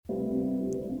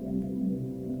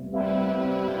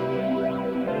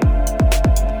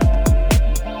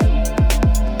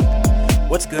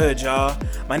What's good, y'all?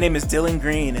 My name is Dylan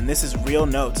Green, and this is Real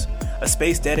Notes, a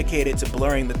space dedicated to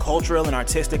blurring the cultural and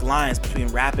artistic lines between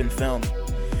rap and film.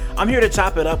 I'm here to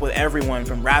chop it up with everyone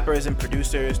from rappers and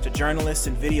producers to journalists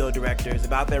and video directors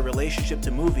about their relationship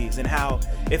to movies and how,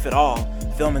 if at all,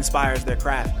 film inspires their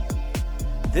craft.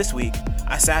 This week,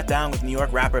 I sat down with New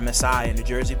York rapper Masai and New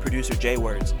Jersey producer Jay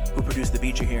Words, who produced the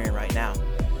beat you're hearing right now.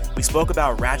 We spoke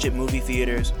about ratchet movie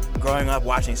theaters, growing up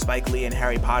watching Spike Lee and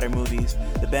Harry Potter movies,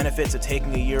 the benefits of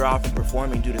taking a year off from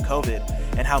performing due to COVID,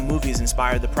 and how movies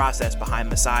inspired the process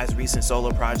behind Masai's recent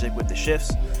solo project with The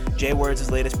Shifts, Jay Words'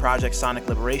 latest project Sonic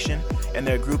Liberation, and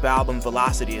their group album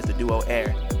Velocity as the duo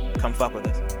Air. Come fuck with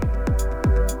us.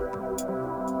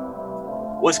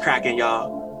 What's cracking,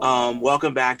 y'all?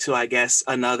 Welcome back to, I guess,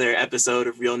 another episode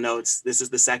of Real Notes. This is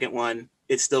the second one.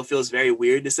 It still feels very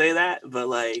weird to say that, but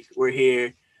like we're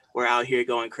here. We're out here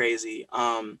going crazy.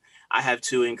 I have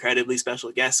two incredibly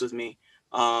special guests with me.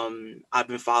 I've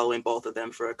been following both of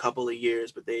them for a couple of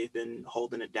years, but they've been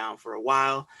holding it down for a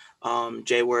while.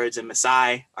 Jay Words and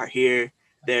Masai are here.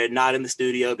 They're not in the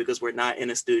studio because we're not in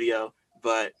a studio,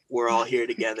 but we're all here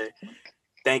together.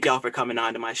 Thank y'all for coming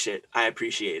on to my shit. I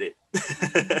appreciate it.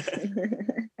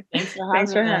 Thanks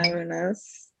for having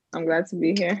us. I'm glad to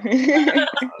be here.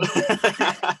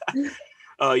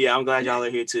 Oh yeah, I'm glad y'all are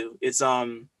here too. It's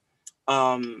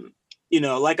you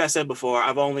know, like I said before,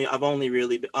 I've only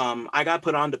really I got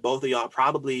put on to both of y'all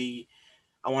probably,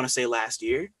 I want to say last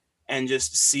year, and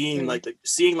just seeing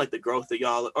the growth of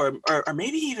y'all, or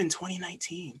maybe even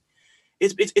 2019.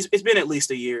 It's been at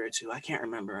least a year or two. I can't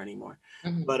remember anymore.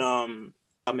 Mm-hmm. But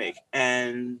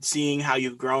and seeing how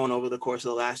you've grown over the course of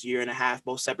the last year and a half,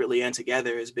 both separately and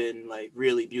together, has been like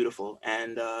really beautiful.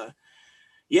 And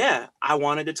yeah, I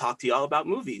wanted to talk to y'all about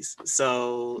movies.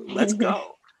 So let's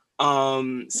go.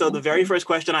 So the very first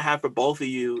question I have for both of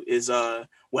you is,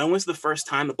 when was the first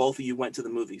time that both of you went to the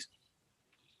movies?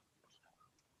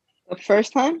 The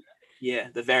first time? Yeah,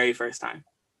 the very first time.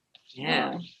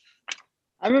 Yeah.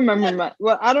 I remember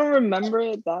I don't remember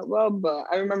it that well, but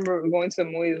I remember going to the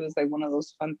movies was like one of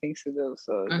those fun things to do.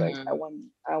 So it's like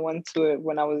I went to it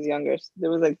when I was younger.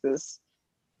 There was like this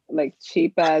like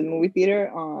cheap ass movie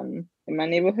theater in my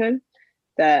neighborhood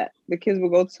that the kids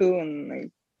would go to, and like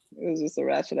it was just a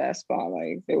ratchet ass spot.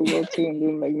 Like they would go to and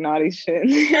do like naughty shit.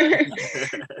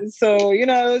 So, you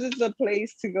know, it was just a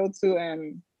place to go to,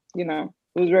 and you know,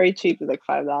 it was very cheap. It was like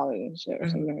 $5 and shit or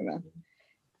something like that.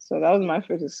 So that was my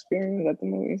first experience at the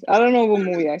movies. I don't know what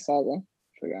movie I saw though.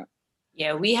 Forgot.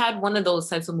 Yeah, we had one of those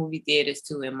types of movie theaters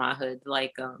too in my hood,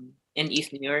 like in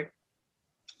East New York.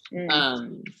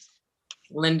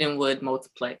 Lindenwood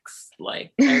Multiplex.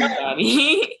 Like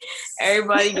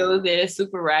everybody goes there,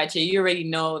 super ratchet. You already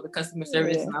know the customer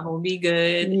service is not gonna be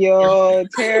good. Yo,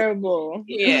 terrible.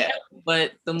 Yeah,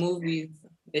 but the movies,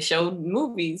 they showed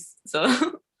movies.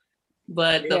 So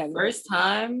but the first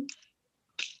time,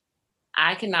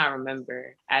 I cannot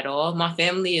remember at all. My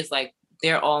family is like,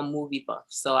 they're all movie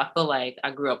buffs. So I feel like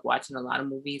I grew up watching a lot of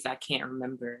movies. I can't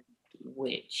remember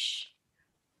which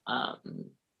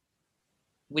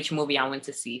movie I went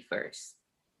to see first.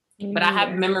 But I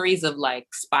have memories of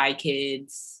like Spy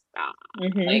Kids.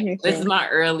 This is my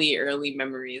early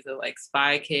memories of like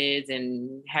Spy Kids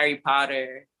and Harry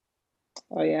Potter.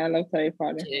 Oh yeah, I love Harry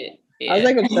Potter. Yeah. I was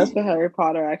like obsessed with Harry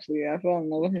Potter actually. I fell in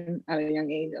love with him at a young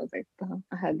age. I was like,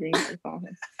 I had dreams about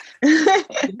him.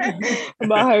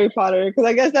 About Harry Potter. Because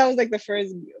I guess that was like the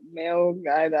first male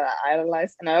guy that I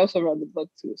idolized. And I also read the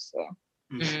book too. So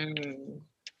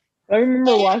I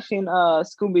remember watching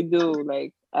Scooby-Doo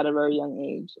like at a very young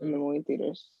age in the movie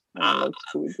theaters.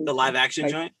 The live action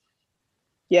joint?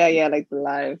 Yeah, like the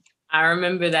live. I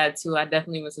remember that too. I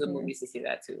definitely went to the movies to see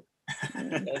that too.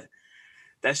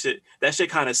 That shit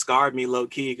kind of scarred me low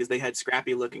key because they had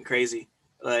Scrappy looking crazy.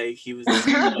 Like he was,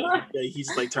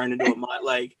 he's like turned into a mod.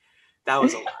 Like that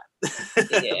was a lot.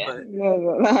 Yeah.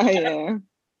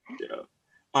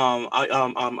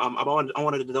 I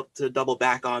wanted to double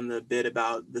back on the bit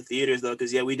about the theaters though,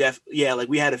 because we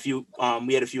had a few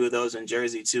of those in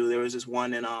Jersey too. There was this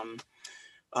one in it's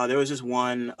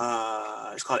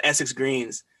called Essex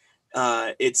Greens.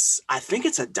 I think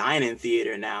it's a dine-in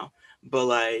theater now, but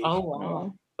like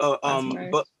nice.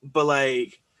 but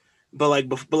like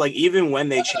even when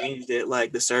they changed it,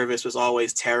 like the service was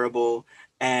always terrible,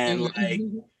 and like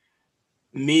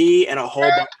me and a whole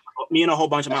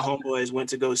bunch of my homeboys went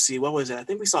to go see, what was it? I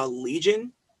think we saw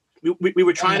Legion. We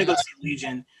were trying to go see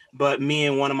Legion, but me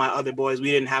and one of my other boys, we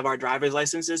didn't have our driver's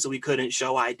licenses, so we couldn't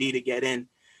show ID to get in.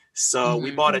 So we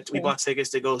bought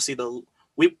tickets to go see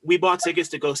we bought tickets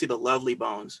to go see the Lovely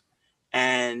Bones,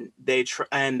 and they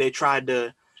tried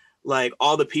to, like,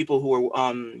 all the people who were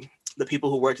the people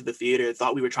who worked at the theater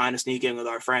thought we were trying to sneak in with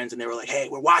our friends, and they were like, "Hey,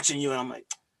 we're watching you," and I'm like,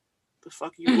 "The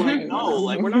fuck are you like? No,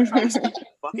 like we're not trying to sneak in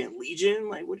fucking Legion.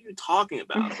 Like, what are you talking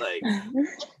about? Like,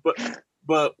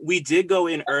 but we did go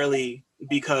in early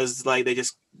because like they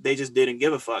just didn't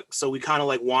give a fuck. So we kind of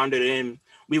like wandered in.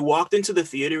 We walked into the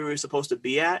theater we were supposed to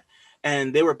be at,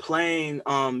 and they were playing.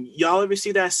 Y'all ever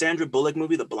see that Sandra Bullock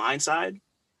movie, The Blind Side?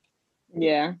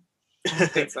 Yeah.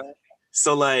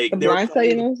 So like The Blind Side,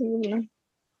 you know?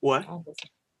 What?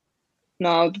 No,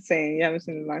 I was saying you haven't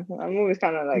seen The Blind Side. That movie's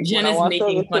kind of like. Jen is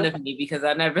making fun of me because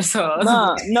I never saw it.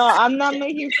 No, I'm not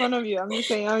making fun of you. I'm just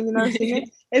saying, you never seen it.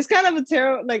 It's kind of a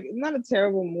terrible, like not a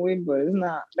terrible movie, but it's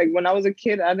not like when I was a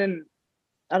kid. I don't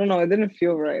know. It didn't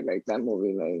feel right, like that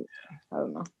movie. Like I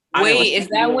don't know. Wait, is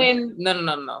that when?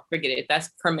 No. Forget it. That's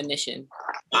Premonition.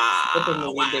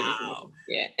 Wow.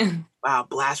 Yeah. Wow,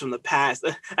 Blast from the Past.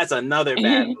 That's another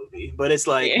bad movie, but it's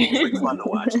like, it's like fun to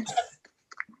watch.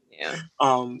 Yeah.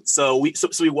 So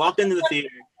we walked into the theater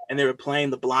and they were playing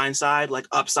The Blind Side like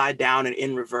upside down and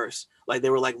in reverse. Like they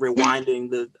were like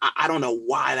rewinding I don't know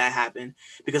why that happened,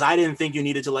 because I didn't think you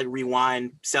needed to like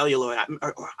rewind celluloid.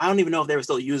 I don't even know if they were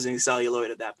still using celluloid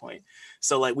at that point.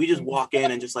 So like we just walk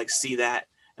in and just like see that,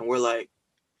 and we're like,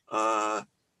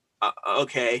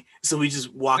 okay. So we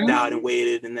just walked out and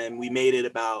waited, and then we made it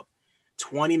about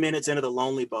 20 minutes into the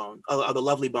Lovely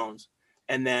Bones.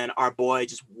 And then our boy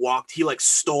just walked, he like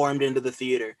stormed into the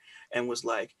theater and was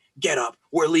like, "Get up,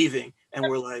 we're leaving." And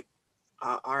we're like,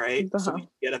 all right. So we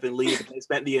get up and leave. And they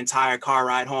spent the entire car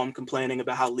ride home complaining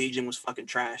about how Legion was fucking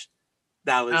trash.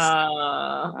 That was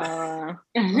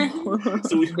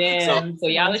so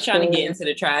y'all was trying to get into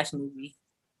the trash movie,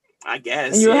 I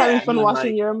guess. And you were having fun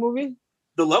watching your movie?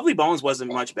 The Lovely Bones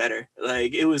wasn't much better.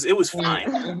 Like it was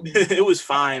fine. It was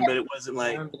fine, but it wasn't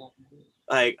like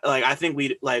I think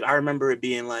I remember it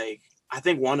being like, I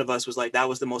think one of us was like, that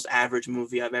was the most average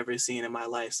movie I've ever seen in my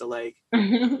life. So like,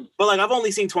 but like I've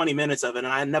only seen 20 minutes of it and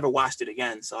I never watched it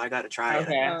again. So I got to try it.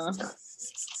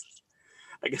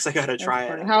 I guess I got to try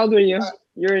it. How old were you?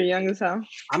 You were young as hell?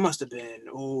 I must have been,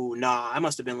 I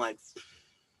must have been like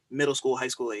middle school, high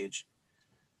school age.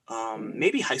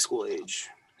 Maybe high school age.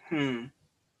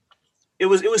 It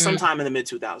was sometime in the mid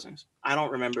 2000s. I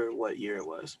don't remember what year it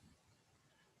was.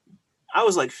 I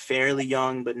was like fairly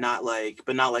young, but not like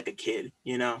a kid,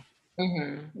 you know,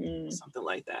 something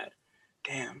like that.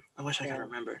 Damn, I wish I could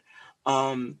remember.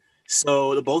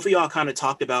 So the both of y'all kind of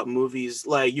talked about movies.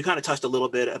 Like you kind of touched a little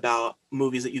bit about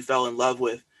movies that you fell in love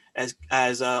with as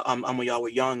when y'all were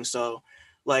young. So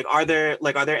like, are there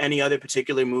any other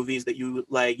particular movies that you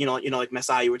like, you know, like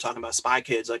Messiah, you were talking about Spy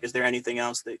Kids. Like, is there anything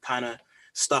else that kind of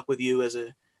stuck with you as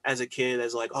a kid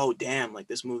as like, oh damn, like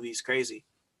this movie's crazy?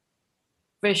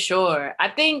 For sure. I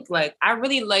think like I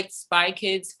really liked Spy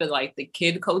Kids for like the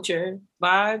kid culture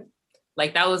vibe.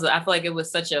 Like that was, I feel like it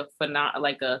was such a phenom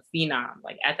like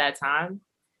at that time.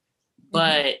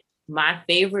 But my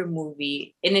favorite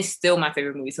movie, and it's still my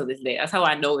favorite movie till this day. That's how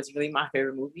I know it's really my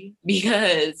favorite movie,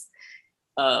 because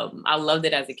I loved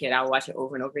it as a kid. I would watch it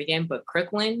over and over again. But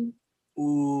Crooklyn,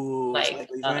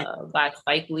 by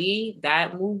Spike Lee,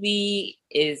 that movie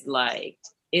is like,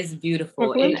 it's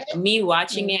beautiful. And me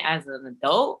watching it as an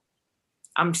adult,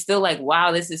 I'm still like,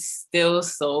 wow, this is still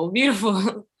so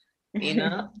beautiful. You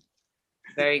know?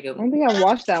 Very good. I don't think I've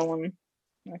watched that one.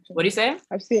 Actually. What do you say?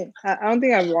 I've seen. I don't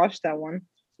think I've watched that one.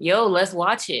 Yo, let's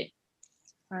watch it.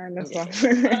 All right, let's watch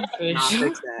it. I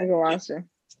can watch it.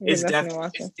 It's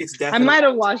definitely. I might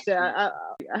have watched it. I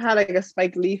had like a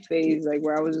Spike Lee phase, like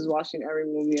where I was just watching every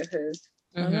movie of his.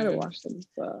 I might have watched them.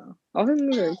 But all his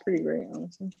movies are pretty great,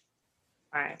 honestly.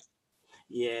 All right.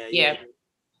 Yeah.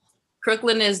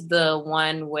 Crooklyn is the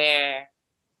one where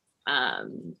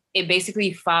it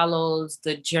basically follows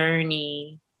the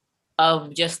journey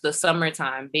of just the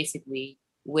summertime, basically,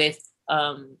 with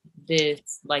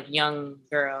this like young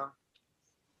girl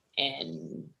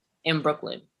in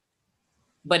Brooklyn.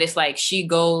 But it's like she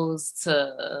goes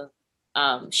down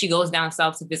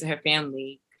south to visit her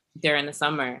family during the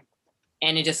summer.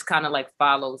 And it just kind of like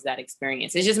follows that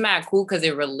experience. It's just mad cool because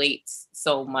it relates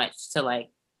so much to like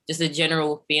just a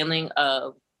general feeling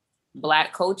of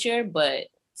Black culture, but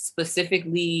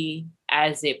specifically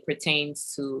as it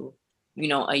pertains to, you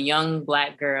know, a young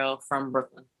Black girl from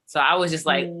Brooklyn. So I was just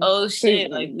like, oh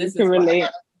shit, like this is relate.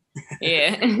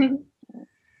 Yeah.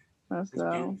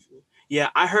 So. Yeah,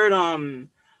 I heard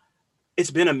it's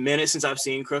been a minute since I've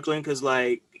seen Crooklyn because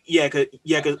like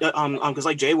because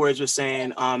like Jay Words was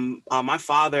saying, my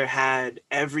father had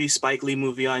every Spike Lee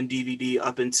movie on DVD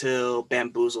up until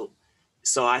Bamboozled.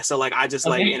 So I just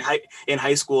like in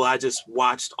high school I just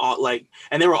watched all like,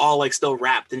 and they were all like still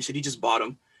wrapped and shit. He just bought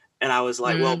them, and I was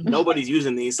like, well, nobody's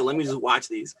using these, so let me just watch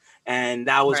these. And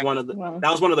that was one of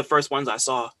the first ones I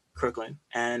saw, Crooklyn.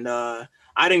 And I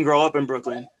didn't grow up in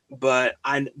Brooklyn, but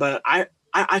I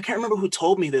can't remember who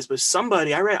told me this, but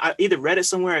somebody I either read it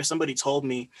somewhere or somebody told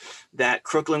me that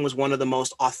Crooklyn was one of the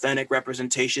most authentic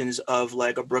representations of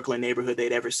like a Brooklyn neighborhood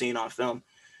they'd ever seen on film.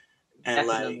 And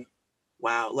like,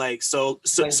 wow, like so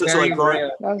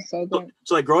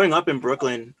like growing up in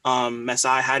Brooklyn,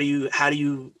 Masai, how do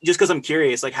you just because I'm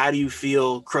curious, like how do you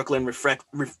feel Crooklyn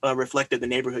reflected the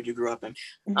neighborhood you grew up in?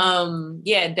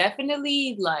 Yeah,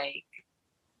 definitely like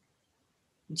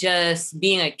just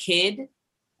being a kid,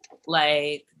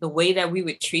 like the way that we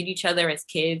would treat each other as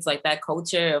kids, like that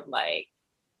culture of like,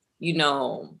 you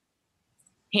know,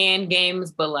 hand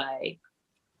games, but like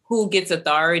who gets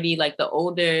authority, like the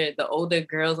older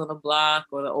girls on the block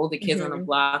or the older kids on the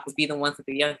block would be the ones that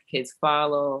the younger kids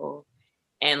follow.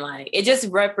 And like, it just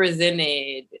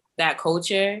represented that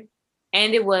culture.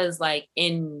 And it was like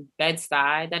in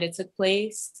Bed-Stuy that it took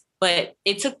place, but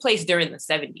it took place during the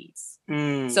 70s.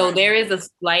 So there is a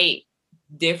slight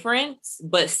difference,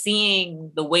 but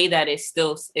seeing the way that it's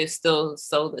still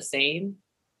so the same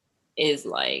is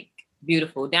like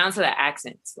beautiful, down to the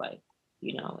accents, like,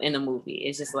 you know, in the movie.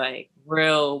 It's just like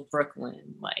real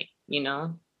Brooklyn, like, you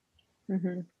know.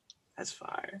 That's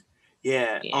fire.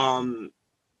 Yeah.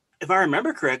 If I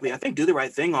remember correctly, I think Do the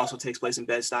Right Thing also takes place in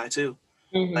Bed-Stuy too.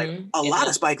 Like a lot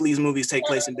of Spike Lee's movies take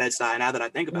place in Bed-Stuy. Now that I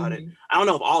think about it, I don't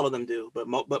know if all of them do, but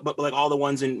like all the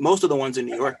ones most of the ones in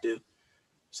New York do.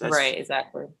 So right,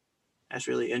 exactly. That's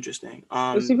really interesting.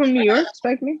 Was he from New York,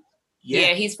 Spike Lee?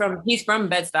 Yeah, he's from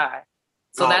Bed-Stuy.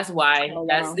 So that's why.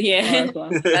 That's why he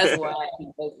does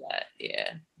that.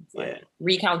 Yeah. Like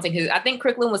recounting his. I think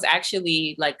Crooklyn was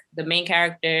actually like the main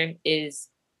character is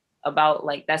about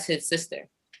like that's his sister.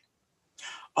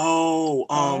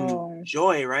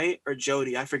 Joy, right? Or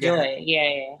Jody? I forget. Joy,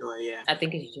 yeah. Joy, yeah. I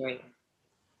think it's Joy.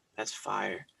 That's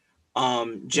fire.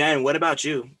 Jen, what about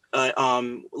you?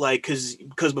 Like, cause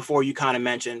before you kind of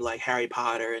mentioned like Harry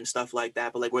Potter and stuff like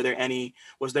that, but like, was there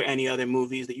any other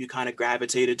movies that you kind of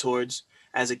gravitated towards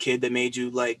as a kid that made you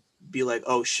like be like,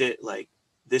 oh shit, like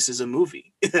this is a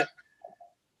movie? I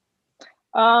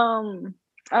feel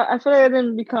like I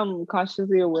didn't become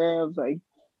consciously aware of like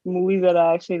movies that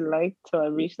I actually liked till I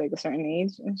reached like a certain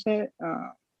age and shit.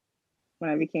 When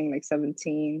I became like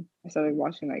 17, I started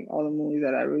watching like all the movies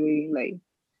that I really like.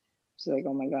 It's like,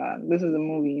 oh my God, this is a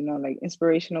movie, you know, like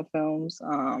inspirational films.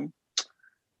 I'm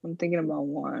thinking about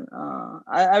one.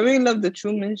 I really love The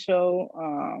Truman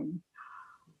Show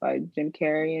by Jim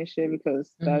Carrey and shit, because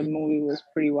that movie was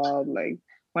pretty wild. Like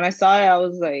when I saw it, I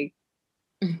was like,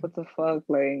 what the fuck?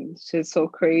 Like shit's so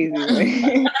crazy.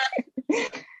 Like,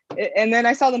 and then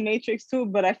I saw The Matrix too,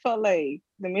 but I felt like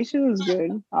The Matrix was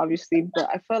good, obviously, but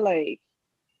I felt like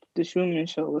The Truman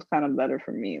Show was kind of better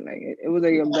for me. Like it was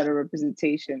like a better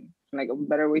representation, like a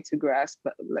better way to grasp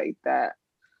like that,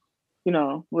 you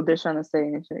know, what they're trying to say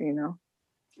and shit, you know.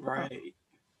 Right.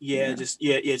 Yeah.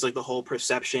 It's like the whole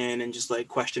perception and just like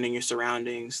questioning your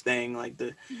surroundings thing. Like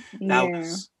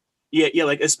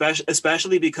like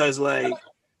especially because like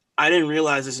I didn't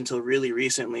realize this until really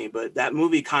recently, but that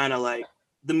movie kind of like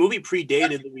the movie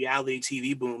predated the reality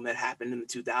TV boom that happened in the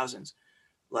 2000s.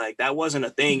 Like that wasn't a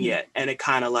thing yet, and it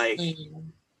kind of like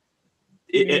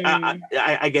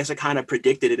I guess it kind of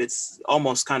predicted it. It's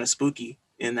almost kind of spooky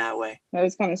in that way. That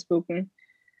is kind of spooky.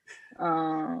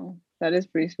 That is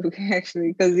pretty spooky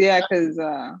actually, because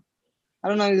I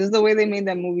don't know, just the way they made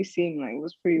that movie seem like it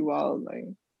was pretty wild. Like,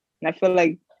 and I feel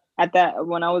like at that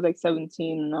when I was like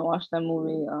 17 and I watched that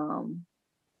movie,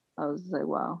 I was like,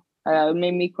 wow. It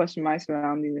made me question my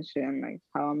surroundings and shit, and like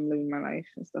how I'm living my life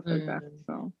and stuff like that.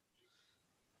 So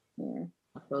right.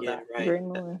 Great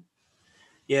movie.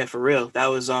 Yeah, for real. That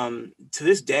was to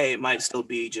this day it might still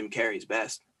be Jim Carrey's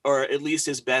best, or at least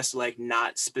his best like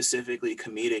not specifically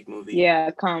comedic movie. Yeah,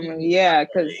 comedy. Yeah,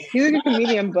 because he's a good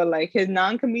comedian, but like his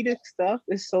non-comedic stuff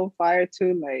is so fire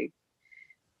too. Like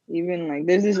even like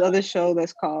there's this other show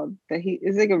that's called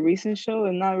it's like a recent show.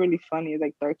 It's not really funny. It's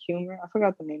like dark humor. I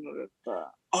forgot the name of it.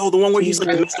 But the one where he's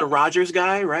like the Mr. Rogers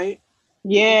guy, right?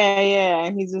 Yeah,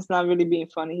 and he's just not really being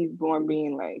funny. He's more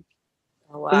being like.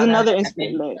 There's another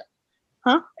instance, like,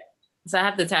 huh? So I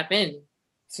have to tap in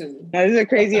to. Now, this is a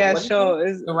crazy ass show.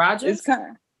 It's the Rogers.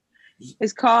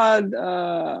 It's called.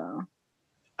 I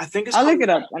think it's. I'll look it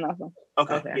up and I'll.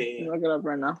 Okay. Yeah. Look it up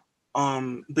right now.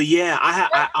 But yeah,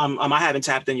 I haven't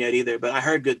tapped in yet either, but I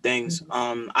heard good things.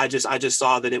 I just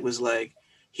saw that it was like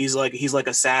he's like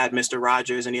a sad Mr.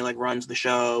 Rogers and he like runs the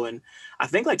show, and I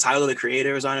think like Tyler the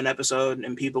Creator is on an episode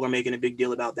and people are making a big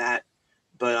deal about that,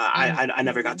 but I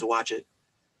never got to watch it.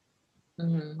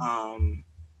 Let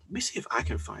me see if I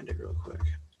can find it real quick.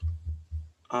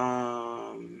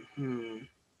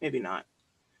 Maybe not.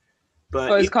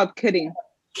 But it's called Kidding.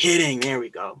 Kidding. There we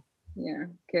go. Yeah,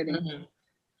 Kidding.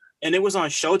 And it was on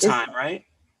Showtime, right?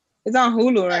 It's on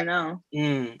Hulu right now.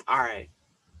 All right.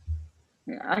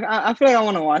 Yeah, I feel like I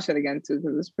want to watch it again too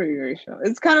because it's a pretty great show.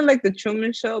 It's kind of like the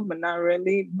Truman Show, but not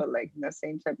really. But like the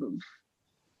same type of.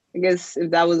 I guess if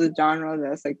that was a genre,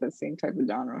 that's like the same type of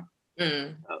genre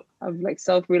of like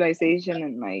self-realization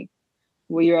and like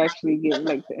what you're actually getting,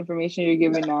 like the information you're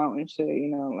giving out and shit. You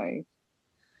know, like.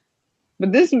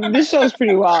 But this show is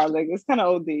pretty wild. Like it's kind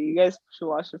of OD. You guys should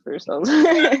watch it for yourselves.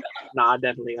 Nah, I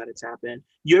definitely got to tap in.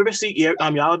 Y'all ever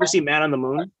see Man on the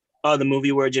Moon? The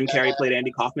movie where Jim Carrey played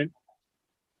Andy Kaufman.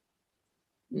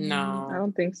 No, I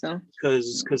don't think so.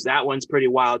 Because that one's pretty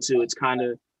wild too. It's kind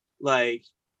of like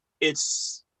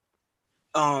it's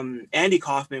Andy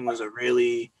Kaufman was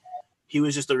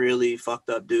just a really fucked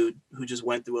up dude who just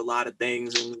went through a lot of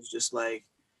things and was just like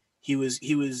he was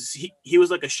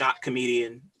like a shot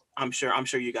comedian. I'm sure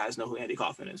you guys know who Andy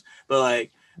Kaufman is, but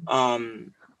like yeah.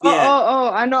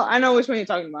 I know which one you're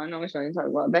talking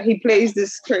about. That he plays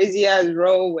this crazy ass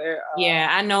role where yeah,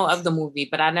 I know of the movie,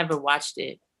 but I never watched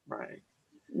it. Right.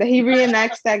 That he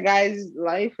reenacts that guy's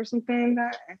life or something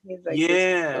like that. And he's like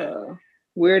this,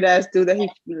 weird ass dude that he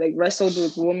like wrestled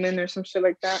with women or some shit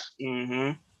like that.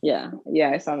 Mm-hmm. Yeah,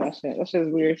 I saw that shit. That shit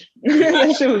was weird.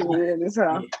 That shit was weird as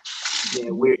hell.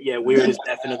 Yeah, weird. Yeah, weird is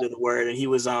definitely the word. And he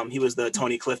was the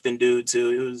Tony Clifton dude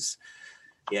too. It was,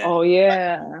 yeah. Oh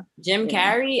yeah. Jim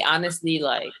Carrey, honestly,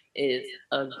 like, is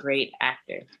a great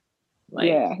actor. Like,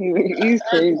 yeah, he's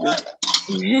crazy.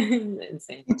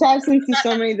 Insane. He taps into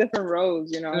so many different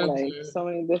roles, you know, like so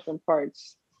many different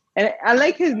parts. And I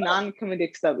like his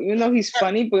non-comedic stuff, even though he's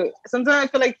funny. But sometimes I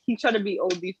feel like he try to be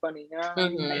OD funny. You know,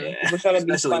 like, people try to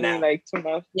be funny now. Like too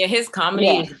much. Yeah, his comedy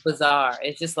is bizarre.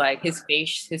 It's just like his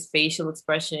facial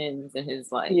expressions, and his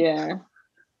like. Yeah,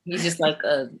 he's just like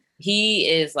he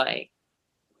is like,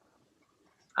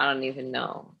 I don't even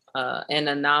know, an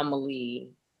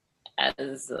anomaly.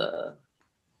 As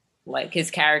like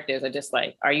his characters are just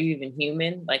like, are you even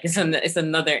human? Like it's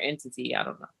another entity. I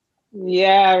don't know.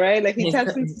 Yeah, right. Like he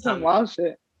taps into some wild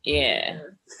shit. Yeah.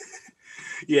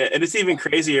 Yeah, and it's even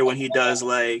crazier when he does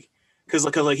like, because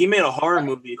he made a horror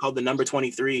movie called The Number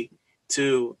 23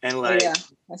 too, and like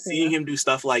seeing him do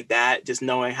stuff like that, just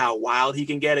knowing how wild he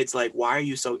can get, it's like, why are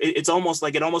you so? It's almost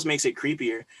like it almost makes it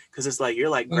creepier because it's like you're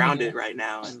like grounded right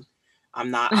now, and I'm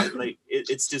not. I'm like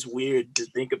it's just weird to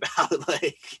think about.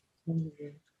 Like,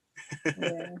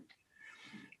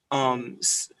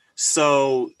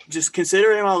 So just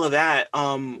considering all of that,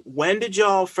 when did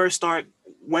y'all first start?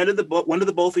 When did the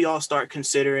both of y'all start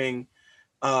considering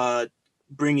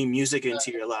bringing music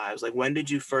into your lives? Like, when did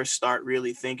you first start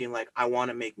really thinking like, I want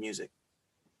to make music?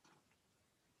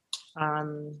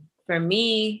 For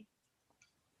me,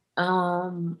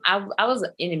 I was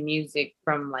into music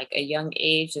from like a young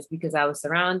age, just because I was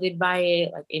surrounded by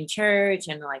it, like in church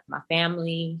and like my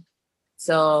family.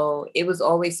 So it was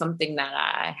always something that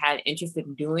I had interest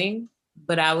in doing.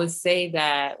 But I would say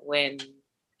that when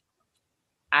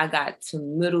I got to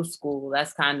middle school,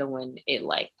 that's kind of when it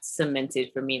like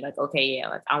cemented for me, like, okay, yeah,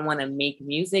 like I want to make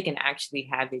music and actually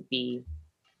have it be,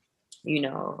 you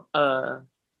know,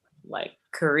 like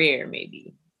career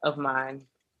maybe of mine.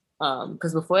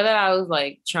 Because before that I was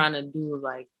like trying to do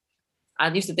like,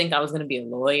 I used to think I was going to be a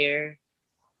lawyer.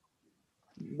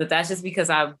 But that's just because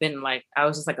I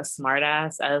was just like a smart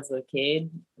ass as a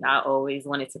kid. I always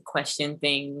wanted to question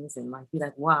things and like be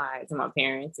like, why to my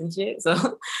parents and shit.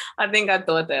 So I think I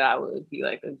thought that I would be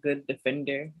like a good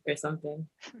defender or something.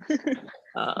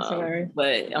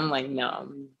 But I'm like,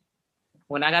 no.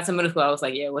 When I got to middle school, I was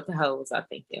like, yeah, what the hell was I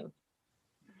thinking?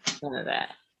 None of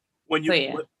that. When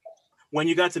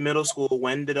you got to middle school,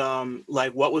 when did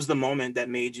like what was the moment that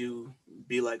made you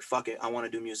be like, fuck it, I want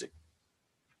to do music?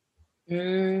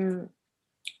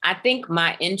 I think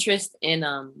my interest in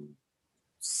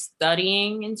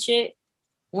studying and shit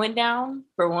went down,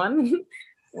 for one.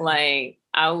 Like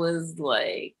I was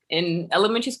like in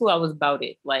elementary school, I was about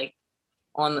it, like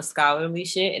on the scholarly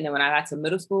shit. And then when I got to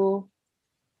middle school,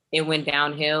 it went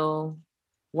downhill.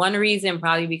 One reason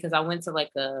probably because I went to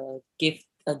like a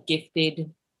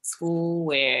gifted school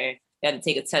where you had to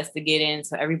take a test to get in.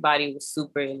 So everybody was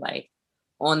super like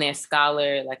on their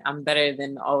scholar, like I'm better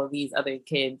than all of these other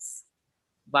kids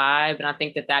vibe. And I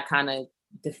think that kind of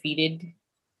defeated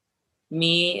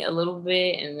me a little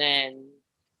bit. And then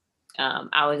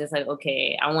I was just like,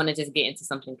 okay, I want to just get into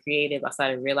something creative. I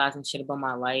started realizing shit about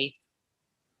my life.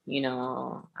 You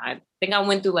know, I think I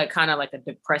went through like kind of like a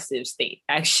depressive state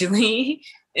actually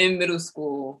in middle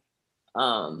school.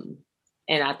 And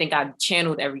I think I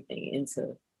channeled everything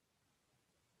into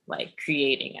like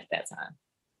creating at that time.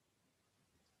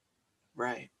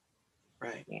 Right.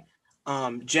 Yeah.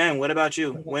 Jen, what about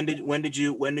you? When did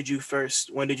you first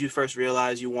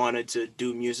realize you wanted to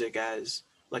do music as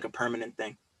like a permanent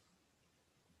thing?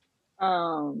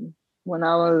 When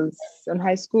I was in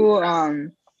high school,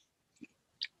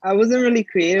 I wasn't really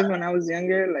creative when I was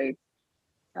younger. Like,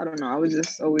 I don't know, I was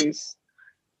just always,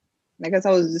 I guess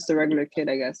I was just a regular kid,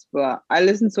 I guess. But I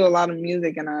listened to a lot of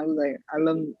music, and I was like, I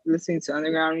love listening to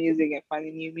underground music and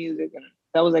finding new music, and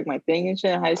that was like my thing and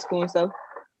shit in high school and stuff.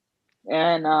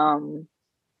 And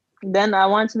then I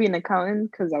wanted to be an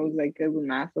accountant because I was like good with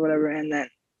math or whatever. And then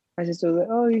my sister was like,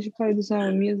 "Oh, you should probably do something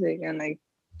with music and like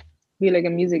be like a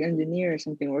music engineer or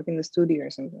something, work in the studio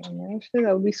or something." I'm like, "Shit,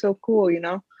 that would be so cool, you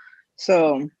know?"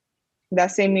 So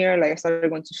that same year, like I started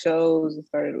going to shows and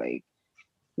started like,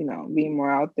 you know, being more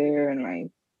out there. And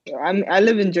like, I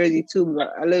live in Jersey too,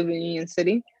 but I live in Union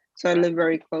City, so I live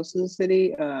very close to the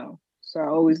city. So I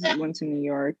always went to New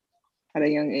York at a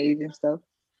young age and stuff.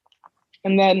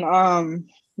 And then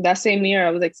that same year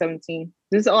I was like 17.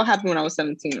 This all happened when I was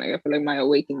 17. Like I feel like my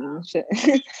awakening and shit.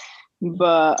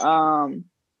 But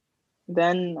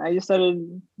then I just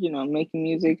started, you know, making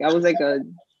music. I was like a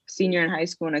senior in high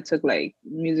school, and I took like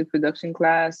music production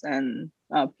class and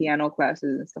piano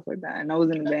classes and stuff like that. And I was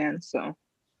in a band, so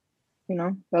you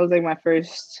know, that was like my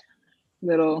first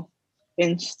little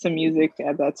inch to music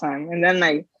at that time. And then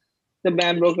like the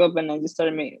band broke up, and I just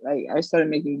started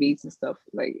making beats and stuff.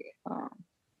 Like I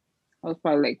was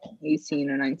probably like 18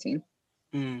 or 19.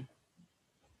 I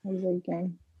was like,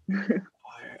 dang.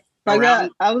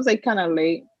 I was like kind of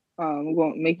late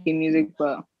making music,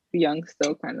 but young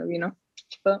still, kind of, you know.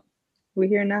 But we're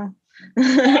here now.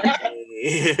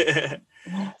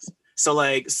 So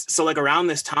like around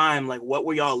this time, like what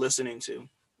were y'all listening to?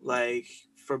 Like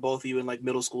for both of you in like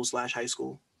middle school / high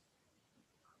school?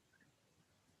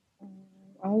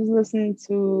 I was listening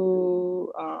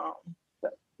to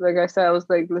like I said, I was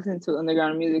like listening to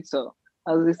underground music. So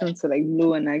I was listening to like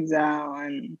Blue and Exile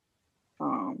and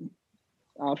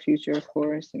Our Future, of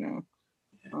course, you know.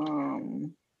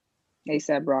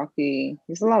 A$AP Rocky.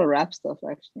 There's a lot of rap stuff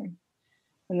actually.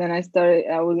 And then I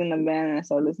was in a band, and I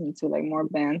started listening to like more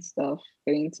band stuff,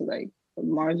 getting to like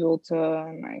Mars Volta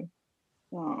and like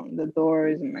The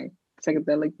Doors and like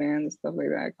psychedelic bands and stuff like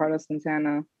that. Carlos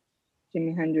Santana,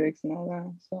 Jimi Hendrix and all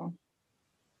that. So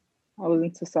I was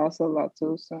into salsa a lot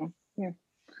too. So yeah,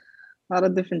 a lot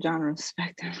of different genres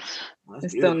back then. And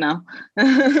still now.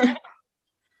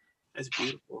 That's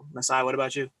beautiful. Masai, what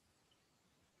about you?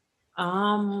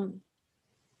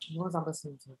 What was I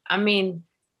listening to? I mean,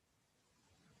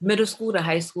 middle school to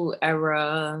high school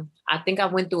era, I think I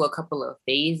went through a couple of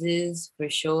phases for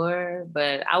sure,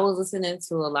 but I was listening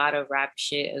to a lot of rap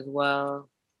shit as well.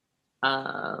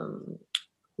 Who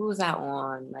was I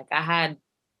on? Like I had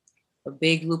a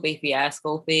big Lupe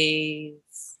Fiasco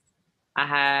phase. I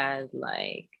had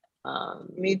like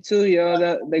me too, yo.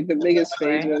 That like the biggest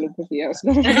phase was Lupe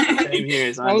Fiasco. Same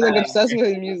here. I was like obsessed with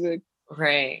his music.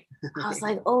 Right. I was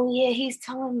like, oh yeah, he's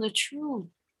telling the truth.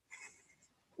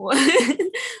 Who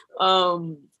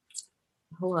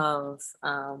else?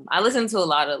 I listened to a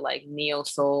lot of like neo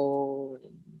soul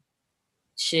and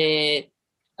shit.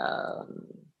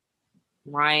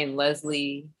 Ryan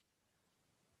Leslie.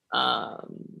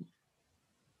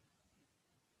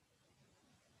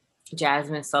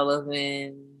 Jasmine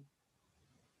Sullivan.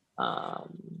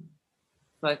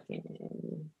 Fucking.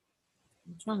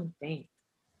 I'm trying to think.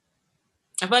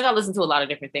 I feel like I listened to a lot of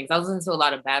different things. I was listening to a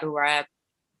lot of battle rap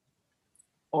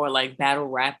or like battle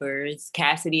rappers.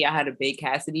 Cassidy, I had a big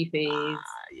Cassidy phase.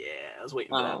 Yeah, I was waiting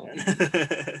for that one.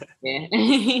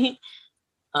 Yeah.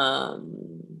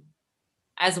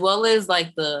 As well as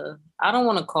like I don't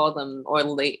want to call them or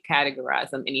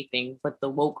categorize them anything, but the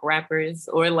woke rappers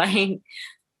or like, you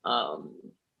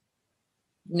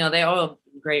know, they're all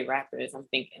great rappers. I'm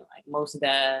thinking like Mos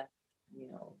Def, you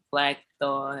know, Black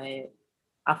Thought.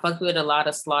 I fucked with a lot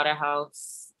of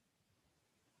Slaughterhouse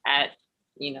at,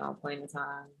 you know, point in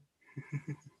time.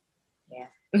 Yeah.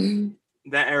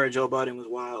 That era, Joe Budden was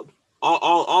wild.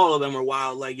 All of them were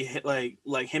wild. Like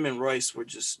him and Royce were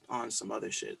just on some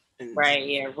other shit. Right.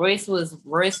 Yeah. Royce was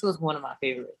one of my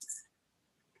favorites.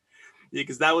 Yeah,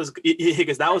 because that was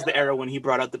the era when he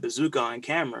brought out the bazooka on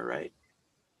camera, right?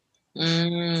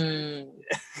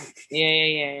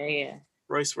 Yeah.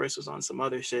 Royce was on some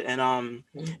other shit, and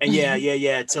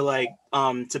yeah.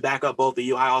 To back up both of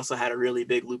you, I also had a really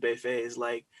big Lupe phase.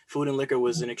 Like Food and Liquor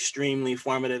was an extremely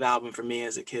formative album for me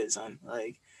as a kid, son.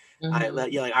 Like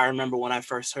I remember when I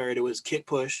first heard it was Kid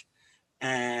Push,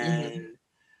 and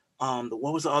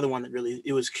what was the other one that really?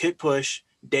 It was Kick Push,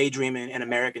 Daydreaming, and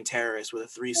American Terrorist were the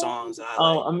 3 songs that I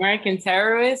like. American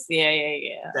Terrorist,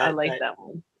 yeah. I like that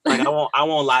one. Like I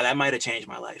won't lie, that might have changed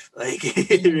my life. Like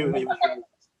it really was.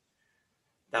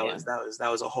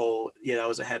 That was a whole that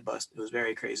was a head bust. It was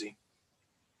very crazy.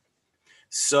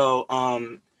 So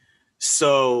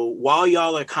so while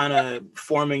y'all are kind of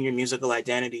forming your musical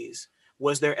identities,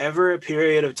 was there ever a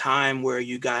period of time where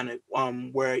you got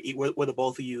where the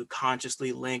both of you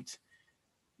consciously linked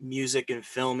music and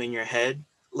film in your head?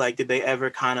 Like, did they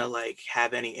ever kind of like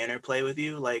have any interplay with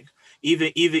you? Like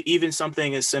even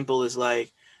something as simple as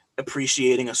like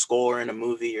appreciating a score in a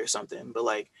movie or something, but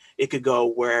like it could go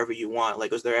wherever you want. Like,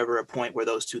 was there ever a point where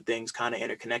those two things kind of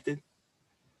interconnected?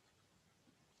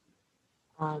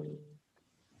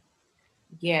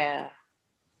 Yeah,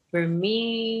 for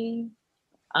me,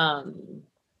 for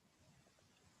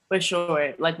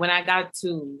sure. Like when I got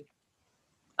to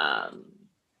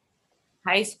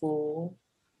high school,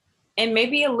 and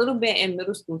maybe a little bit in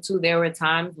middle school too, there were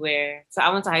times where, so I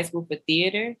went to high school for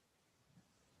theater.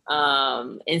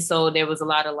 And so there was a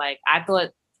lot of like, I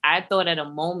thought at a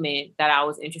moment that I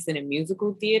was interested in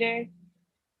musical theater,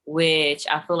 which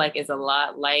I feel like is a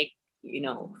lot like,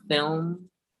 film,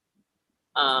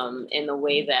 in the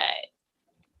way that,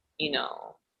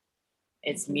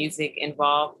 it's music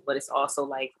involved, but it's also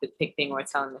like depicting or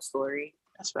telling a story.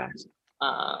 That's facts.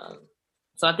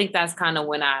 So I think that's kind of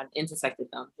when I intersected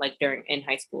them, like in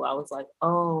high school. I was like,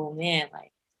 oh man,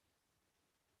 like,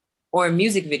 or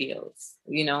music videos,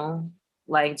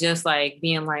 like just like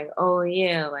being like, oh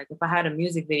yeah, like if I had a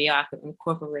music video, I could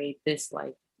incorporate these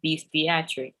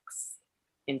theatrics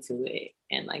into it,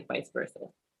 and like vice versa.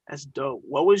 That's dope.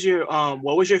 What was your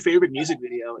favorite music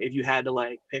video if you had to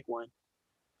like pick one?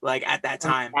 Like at that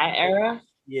time. That era?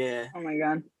 Yeah. Oh my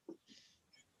God.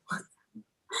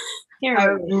 Can't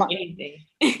remember anything.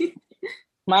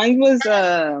 Mine was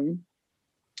the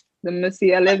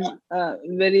Missy Elliott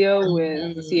video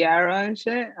with Ciara and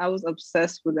shit. I was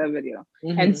obsessed with that video.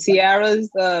 Mm-hmm. And Ciara's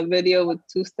video with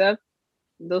Two Step.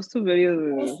 Those two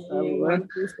videos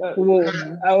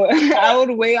I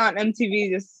would wait on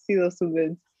MTV just to see those two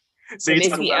vids. So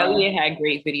Missy Elliott had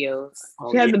great videos.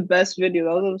 She had the best videos.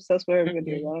 I was obsessed with her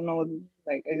videos. I don't know,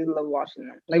 like I just love watching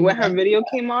them. Like when her video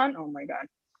came on, oh my God.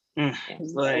 Nah,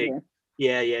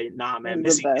 man.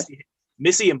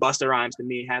 Missy and Busta Rhymes to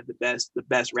me have the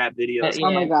best rap videos.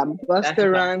 Oh my God,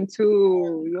 Busta Rhymes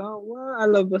too. Yo, what? I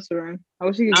love Busta Rhymes. I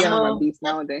wish he could get on my beats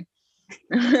nowadays.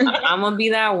 I'm gonna be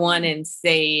that one and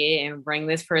say it and bring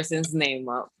this person's name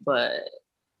up, but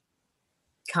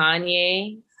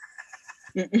Kanye's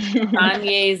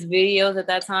videos at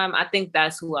that time, I think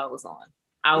that's who I was on.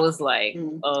 I was like,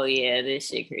 oh yeah, this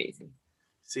shit crazy.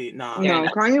 See, no,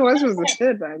 Kanye West was the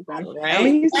shit back then. Right? I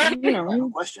mean, no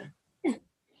question.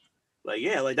 Like,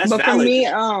 yeah, like that's but valid. For me,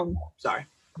 sorry.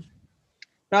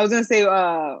 I was gonna say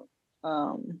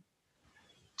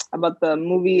about the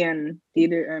movie and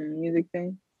theater and music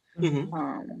thing.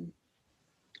 Mm-hmm.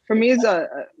 For me, it's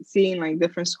seeing like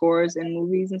different scores in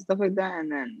movies and stuff like that,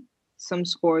 and then some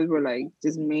scores were like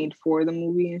just made for the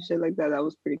movie and shit like that. That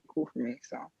was pretty cool for me.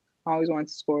 So I always wanted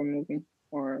to score a movie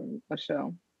or a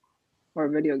show or a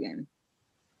video game.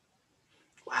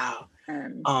 Wow.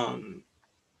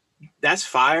 That's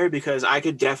fire, because I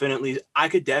could definitely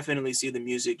see the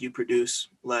music you produce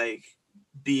like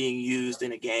being used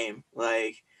in a game.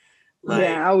 Like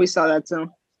yeah, I always saw that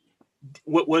too.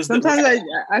 What was sometimes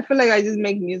I feel like I just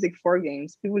make music for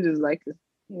games. People just like it.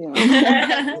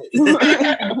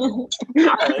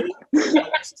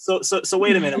 So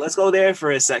wait a minute, let's go there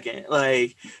for a second.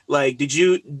 Like did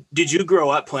you grow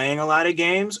up playing a lot of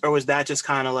games, or was that just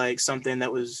kind of like something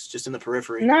that was just in the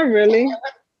periphery? Not really.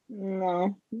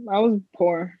 No, I was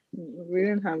poor. We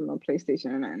didn't have no PlayStation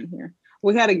or nothing here.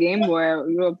 We had a Game Boy.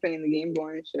 We were playing the Game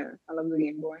Boy and shit. I love the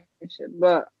Game Boy and shit.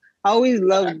 But I always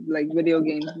loved like video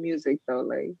game music though.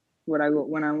 Like when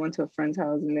I went to a friend's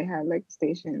house and they had like a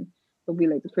station, it'll be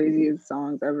like the craziest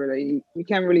songs ever that you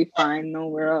can't really find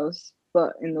nowhere else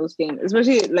but in those games.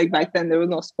 Especially like back then, there was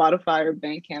no Spotify or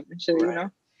Bandcamp and shit, right.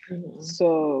 Mm-hmm.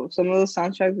 So some of those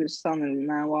soundtracks were sounding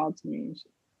mad wild to me and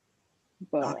shit.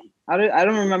 But I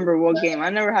don't remember what game. I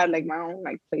never had like my own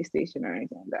like PlayStation or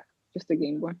anything like that. Just a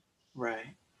Game Boy.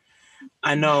 Right.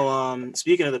 I know.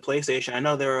 Speaking of the PlayStation, I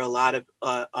know there are a lot of.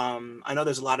 I know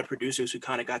there's a lot of producers who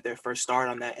kind of got their first start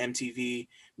on that MTV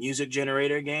Music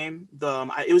Generator game.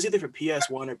 It was either for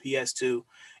PS1 or PS2.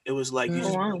 It was like you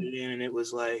just put it in, and it was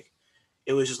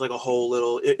just like a whole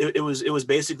little. It was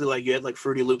basically like you had like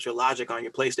Fruity Loops or Logic on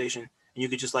your PlayStation, and you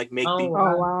could just like make beats.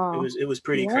 Wow. It was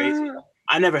pretty crazy.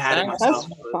 I never had it myself.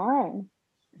 That's fun.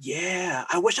 Yeah,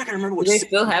 I wish I could remember which. Do they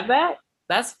still have that?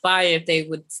 That's fire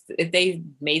if they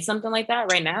made something like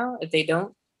that right now. If they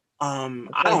don't, I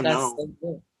don't know.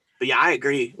 So but yeah, I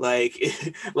agree. Like,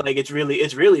 like it's really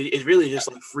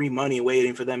just like free money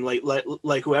waiting for them.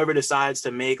 Like whoever decides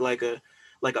to make like a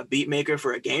beat maker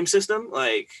for a game system,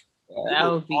 like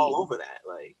that would be all over that.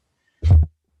 Like,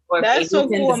 that's so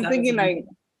cool. I'm thinking like,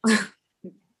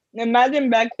 imagine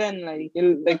back then, like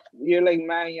you're like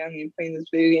mad young, you're playing this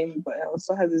video game, but it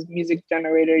also has this music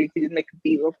generator. You can just make a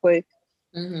beat real quick.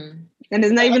 Mm-hmm. And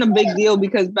it's not even a big deal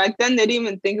because back then they didn't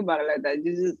even think about it like that.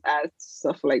 You just add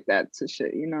stuff like that to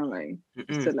shit, you know, like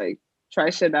to like try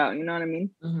shit out, you know what I mean?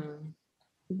 Mm-hmm.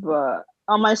 But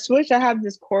on my Switch, I have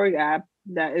this Korg app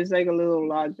that is like a little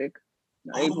Logic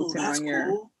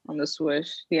Ableton on the Switch.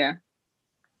 Yeah,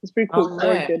 it's pretty cool.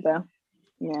 Korg did that.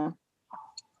 Yeah.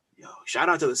 Yo, shout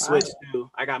out to the Switch too.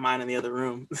 I got mine in the other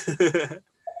room.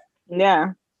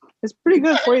 Yeah, it's pretty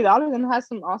good. $40 and has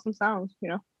some awesome sounds, you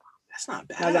know. That's not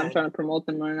bad. Not that I'm trying to promote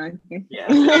them or anything. Yeah.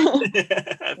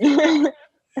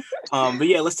 But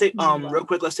yeah, let's take real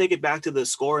quick. Let's take it back to the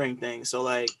scoring thing. So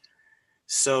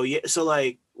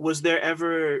was there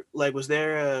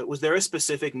a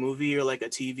specific movie or like a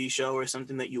TV show or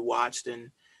something that you watched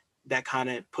and that kind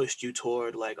of pushed you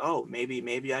toward like, oh,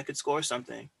 maybe I could score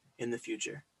something in the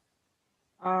future?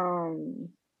 Well,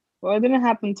 it didn't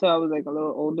happen until I was like a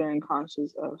little older and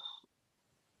conscious of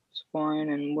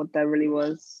scoring and what that really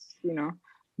was. You know,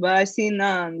 but I seen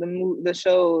the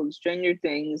show Stranger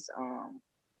Things.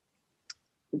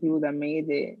 The people that made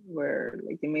it were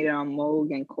like they made it on Moog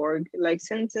and Korg like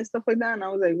synths and stuff like that, and I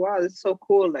was like, wow, this is so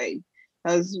cool. Like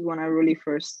that was when I really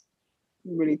first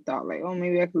thought like, oh,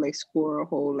 maybe I could like score a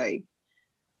whole like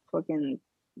fucking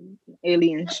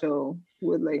alien show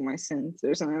with like my synths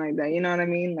or something like that. You know what I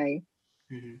mean? Like,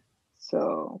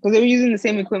 so because they were using the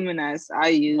same equipment as I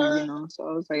use, you know. So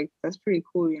I was like, that's pretty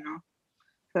cool, you know.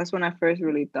 That's when I first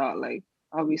really thought like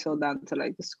I'll be so down to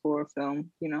like the score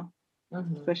film, you know,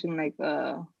 especially like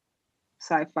a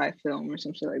sci-fi film or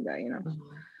some shit like that, you know.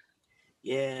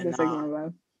 Yeah, that's like my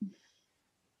vibe.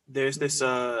 There's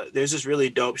this really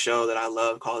dope show that I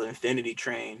love called Infinity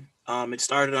Train. It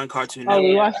started on Cartoon Network.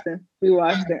 Oh, we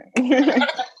watched it.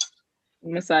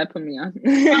 Messiah put me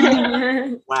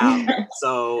on. Wow.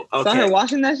 So okay. Started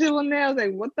watching that shit one day. I was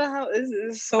like, "What the hell? This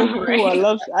is so cool." Right.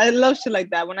 I love shit like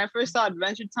that. When I first saw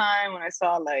Adventure Time, when I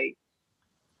saw like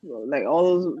all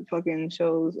those fucking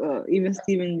shows, even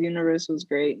Steven's Universe was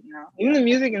great. You know, even the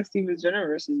music in Steven's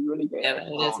Universe is really great. Yeah,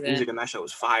 music in that show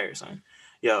was fire, son.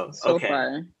 Yo, so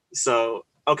fire. So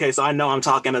I know I'm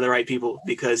talking to the right people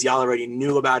because y'all already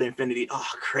knew about Infinity. Oh,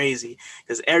 crazy.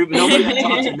 Because nobody I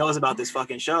talk to knows about this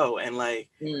fucking show. And like,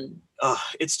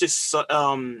 it's just so,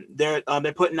 they're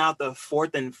putting out the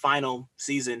 4th and final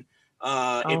season,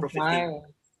 April 15th,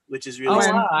 which is really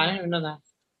wow, I didn't even know that.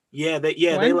 Yeah,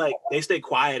 they stay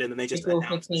quiet and then they just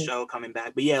announce the show coming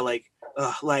back. But yeah, like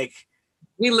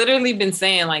we literally been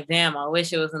saying like, damn, I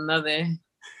wish it was another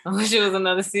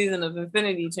season of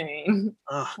Infinity Train.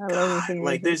 Oh God!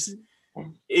 Like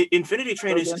Infinity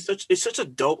Train is such a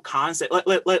dope concept.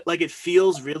 Like it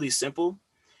feels really simple,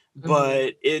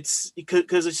 but it's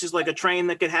because it's just like a train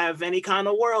that could have any kind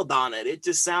of world on it. It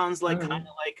just sounds like kind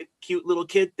of like a cute little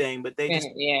kid thing, but they just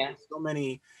so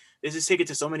many. They just take it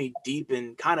to so many deep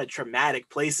and kind of traumatic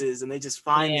places, and they just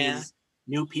find these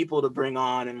new people to bring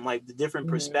on and like the different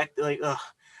perspective. Like,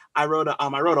 I wrote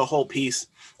a whole piece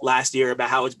last year about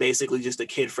how it's basically just a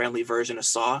kid-friendly version of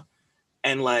Saw,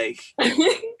 and like, that's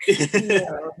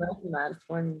not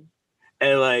funny.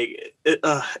 And like,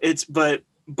 it's but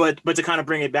to kind of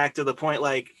bring it back to the point,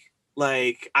 like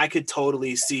I could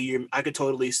totally see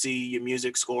your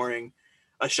music scoring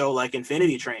a show like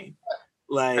Infinity Train.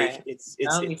 Like it's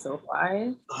that'd be so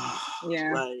fire.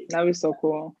 Yeah, that'd be so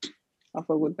cool. I'll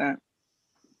fuck with that.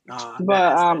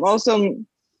 But also.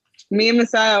 Me and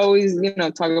Messiah always,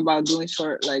 talk about doing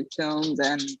short like films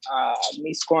and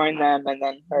me scoring them and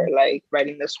then her like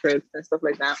writing the scripts and stuff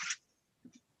like that.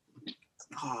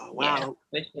 Oh wow!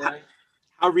 Yeah,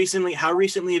 how recently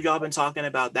have y'all been talking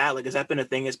about that? Like, has that been a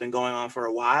thing that's been going on for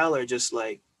a while, or just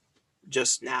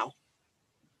now?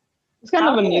 It's kind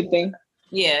of a new thing.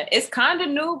 Yeah, it's kind of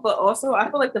new, but also I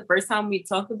feel like the first time we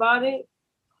talked about it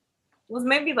was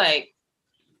maybe like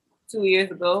 2 years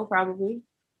ago, probably.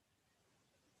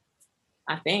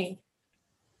 I think.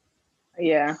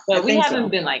 Yeah. But we haven't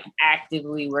been like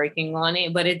actively working on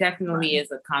it, but it definitely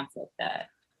is a concept that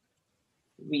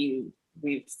we've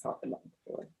talked about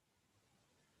before.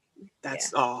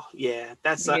 That's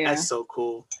that's so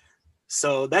cool.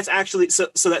 So that's actually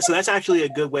that's actually a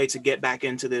good way to get back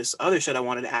into this other shit I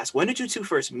wanted to ask. When did you two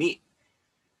first meet?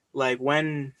 Like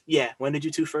when did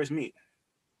you two first meet?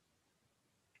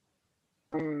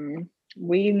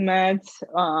 We met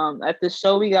at the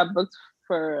show. We got booked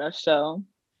for a show.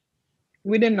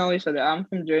 We didn't know each other. I'm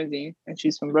from Jersey and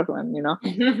she's from Brooklyn, you know.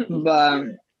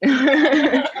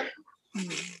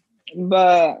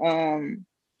 but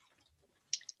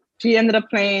she ended up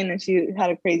playing and she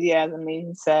had a crazy ass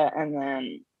amazing set, and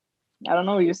then I don't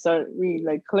know, we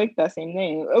like clicked that same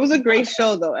day. It was a great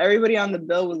show though. Everybody on the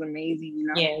bill was amazing, you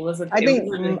know. Yeah, it was. I think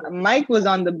Mike was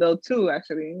on the bill too.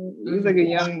 Actually, he was like a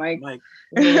young Mike.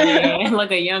 Yeah,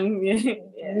 like a young,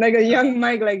 like a young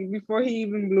Mike. Like before he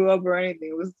even blew up or anything.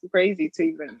 It was crazy to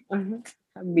even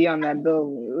be on that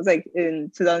bill. It was like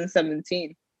in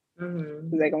 2017. It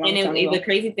was like a long time ago. The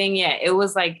crazy thing, it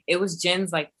was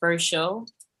Jen's like first show.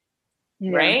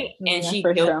 Right, and she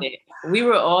killed it. We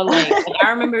were all like, I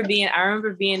remember being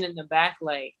in the back,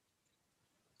 like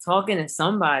talking to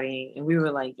somebody, and we were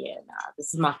like, "Yeah, nah,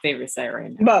 this is my favorite set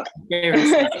right now." But it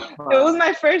was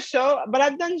my first show. But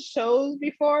I've done shows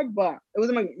before, but it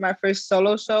was my first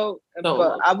solo show.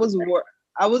 But I was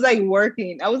like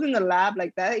working. I was in the lab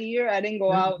like that year. I didn't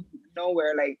go out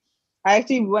nowhere. Like I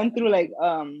actually went through like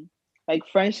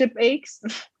friendship aches.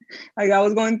 Like I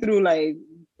was going through like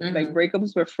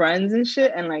breakups with friends and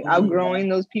shit, and like outgrowing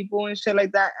those people and shit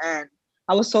like that. And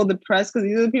I was so depressed because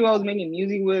these are the people I was making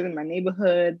music with in my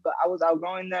neighborhood, but I was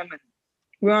outgrowing them and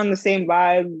we were on the same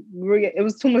vibe. It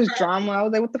was too much drama. I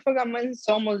was like, what the fuck am I in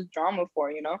so much drama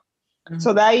for, you know?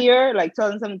 So that year, like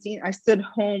 2017, I stood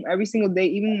home every single day,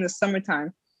 even in the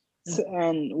summertime,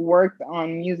 and worked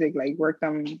on music, like worked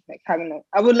on like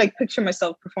I would like picture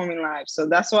myself performing live. So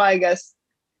that's why I guess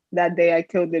that day I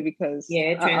killed it, because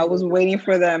I was waiting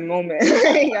for that moment.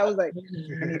 I was like,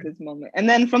 I need this moment. And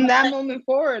then from that moment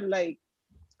forward, like,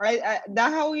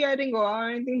 that whole year I didn't go out or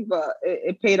anything, but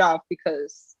it paid off,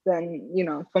 because then, you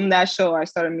know, from that show, I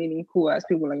started meeting cool ass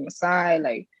people like Masai.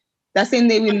 Like that same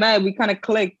day we met, we kind of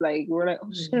clicked. Like we're like,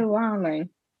 oh shit, wow, like,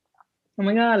 oh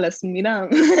my God, let's meet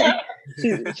up.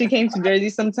 she came to Jersey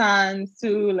sometimes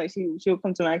too. Like she'll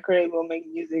come to my crib, we'll make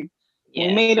music.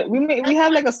 Yeah. We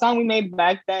have like a song we made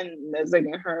back then that's like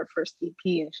in her first EP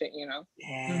and shit, you know.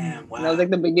 Damn, wow. That was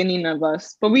like the beginning of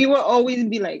us. But we will always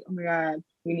be like, oh my God,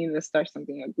 we need to start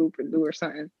something, a group or do or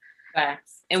something.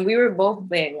 Facts. And we were both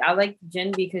big. I liked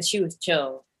Jen because she was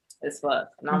chill as fuck.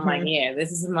 And I'm like, yeah,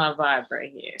 this is my vibe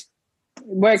right here.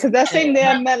 Right, because that same day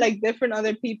I met like different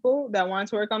other people that wanted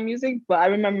to work on music. But I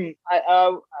remember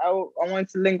I wanted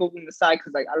to link up with Masai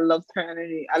because like I loved her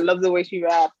energy. I love the way she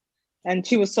rapped. And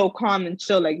she was so calm and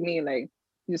chill like me, like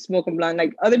just smoking blunt.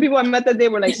 Like other people I met that day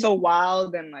were like so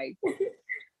wild and like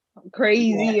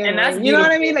crazy, and that's like, you know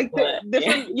what I mean? Like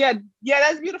different, yeah,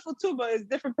 that's beautiful too. But it's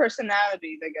different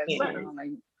personalities, I guess. Yeah. You know, like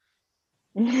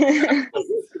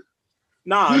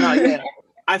no, yeah,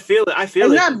 I feel it. It's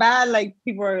not bad. Like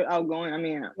people are outgoing. I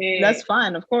mean, that's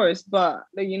fine, of course. But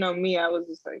like, you know, me, I was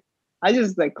just like. I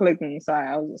just like clicked inside.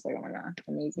 I was just like, oh my God,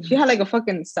 amazing. She had like a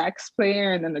fucking sax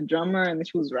player and then a drummer and then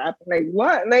she was rapping. Like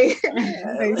what? Like,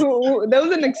 that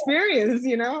was an experience,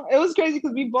 you know? It was crazy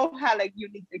because we both had like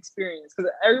unique experience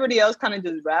because everybody else kind of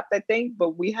just rapped, I think,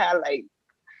 but we had like,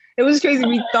 it was crazy.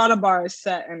 We thought about our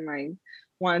set and like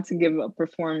wanted to give a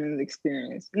performance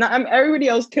experience. Not, I mean, everybody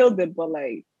else killed it, but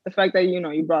like the fact that, you know,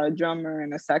 you brought a drummer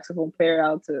and a saxophone player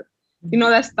out to, you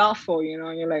know, that's thoughtful, you know?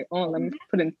 You're like, oh, let me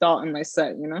put in thought in my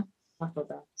set, you know?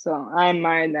 So I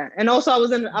admire that, and also I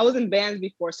was in bands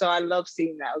before, so I love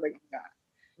seeing that. I was like, oh my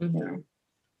God, you know?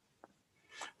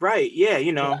 Right? Yeah,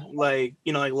 you know,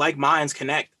 like minds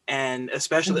connect, and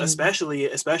especially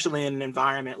in an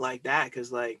environment like that,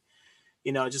 because like,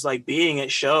 you know, just like being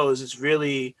at shows, it's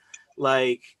really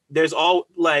like there's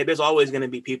always going to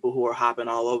be people who are hopping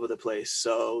all over the place.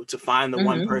 So to find the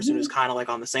one person who's kind of like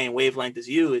on the same wavelength as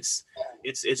you, it's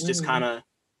just kind of.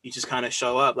 You just kind of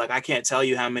show up. Like, I can't tell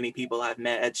you how many people I've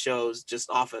met at shows just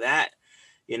off of that,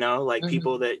 you know, like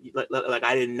people that like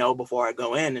I didn't know before I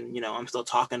go in, and, you know, I'm still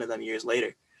talking to them years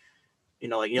later, you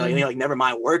know, like, like never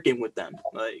mind working with them.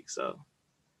 Like, so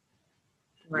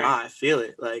right. Nah, I feel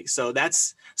it. Like, so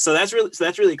that's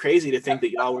really crazy to think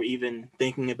that y'all were even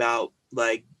thinking about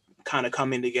like kind of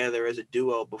coming together as a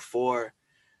duo before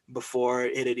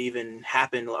it had even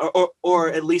happened, or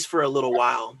at least for a little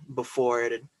while before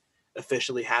it had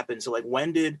officially happened. So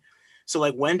when did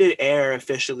Air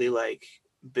officially like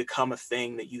become a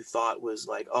thing that you thought was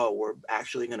like, oh, we're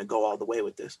actually going to go all the way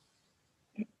with this?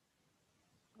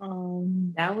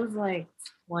 That was like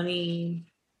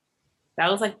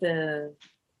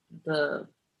the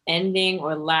ending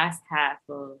or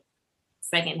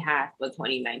second half of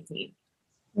 2019.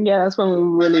 Yeah, that's when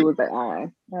we really was like, all right,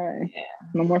 yeah.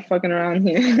 No more fucking around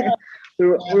here.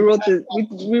 we wrote this.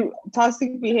 We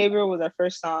Toxic Behavior was our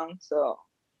first song, so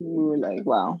we were like,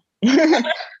 wow,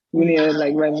 we need to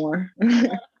like write more.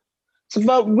 So,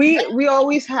 but we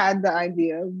always had the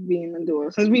idea of being a duo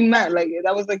since we met. Like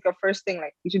that was like the first thing.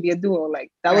 Like we should be a duo.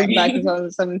 Like that was back in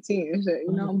 2017, and shit,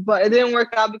 you know. But it didn't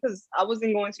work out because I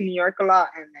wasn't going to New York a lot,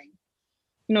 and like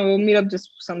we'll meet up just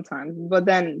sometimes. But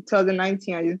then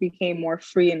 2019, I just became more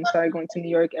free and started going to New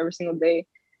York every single day.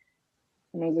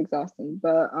 And it was exhausting.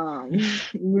 But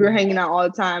we were hanging out all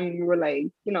the time. We were like,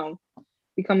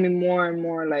 becoming more and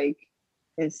more like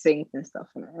in sync and stuff.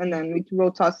 And then we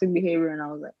wrote Toxic Behavior,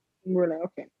 and we were like,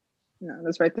 okay,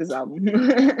 let's write this album.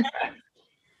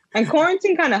 And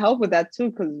quarantine kind of helped with that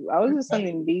too, because I was just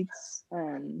sending beats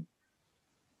and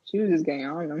she was just getting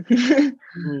on them.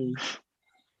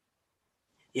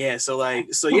 Yeah,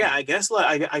 I guess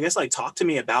talk to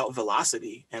me about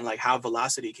Velocity and like how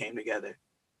Velocity came together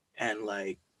and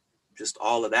like just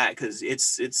all of that, because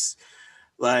it's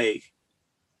like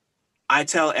I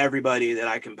tell everybody that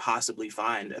I can possibly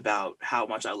find about how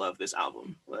much I love this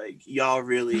album. Like y'all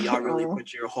really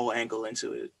put your whole ankle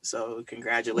into it. So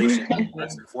congratulations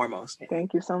first and foremost.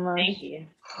 Thank you so much. Thank you.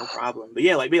 No problem. But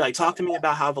yeah, talk to me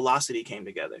about how Velocity came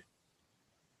together.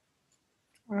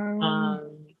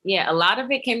 Yeah, a lot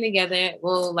of it came together.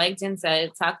 Well, like Jen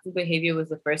said, Toxic Behavior was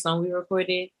the first song we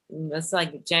recorded. And that's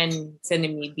like Jen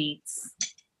sending me beats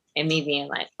and me being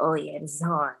like, oh yeah, this is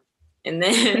hard. And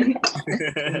then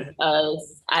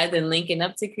either linking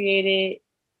up to create it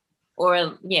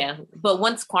or but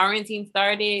once quarantine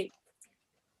started,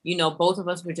 both of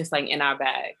us were just like in our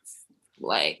bags.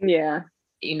 Like, we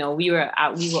were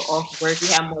off work. We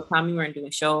had more time. We weren't doing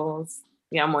shows.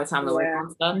 We had more time to work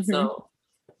on stuff. Mm-hmm. So,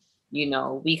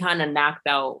 we kind of knocked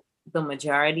out the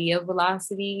majority of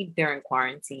Velocity during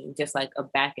quarantine, just like a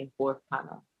back and forth kind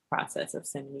of process of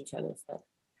sending each other stuff.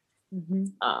 Mm-hmm.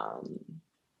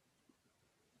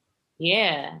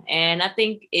 Yeah, and I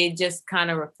think it just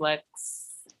kind of reflects,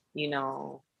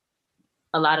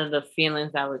 a lot of the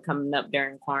feelings that were coming up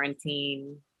during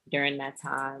quarantine during that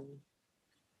time.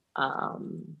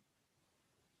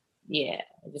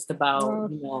 Just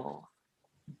about,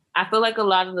 I feel like a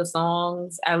lot of the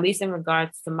songs, at least in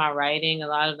regards to my writing, a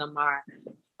lot of them are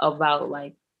about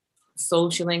like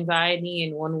social anxiety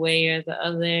in one way or the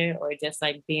other, or just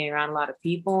like being around a lot of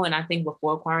people. And I think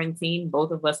before quarantine,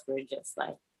 both of us were just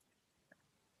like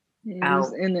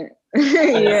out in it.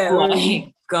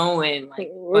 Like going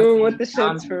like what the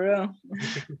shit's for real.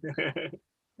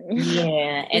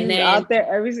 Yeah, and then out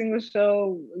there every single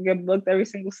show, get booked every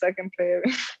single second player.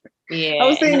 Yeah, I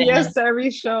was saying yes to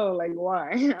every show. Like, why?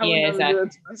 I would never do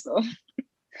it to myself.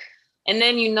 And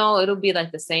then it'll be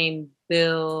like the same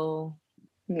bill.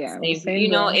 Yeah,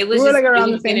 same bill. It was just like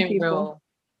around the same people. Real,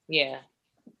 yeah,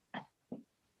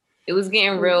 it was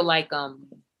getting real like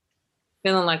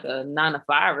feeling like a 9 to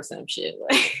 5 or some shit.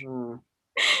 Like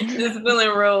just feeling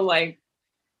real like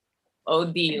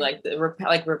OD, like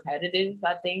repetitive,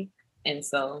 I think. And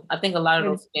so I think a lot of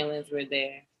those feelings were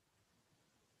there.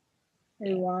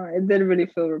 Wow, it did really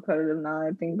feel repetitive now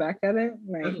I think back at it.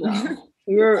 Like, wow.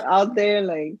 We were out there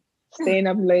like staying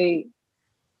up late,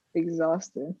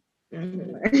 exhausted.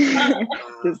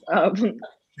 Just up.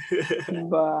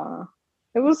 But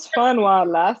it was fun while it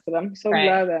lasted. I'm so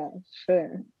glad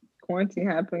that quarantine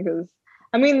happened, because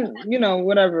I mean,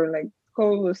 whatever, like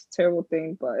COVID was a terrible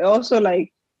thing, but it also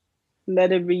like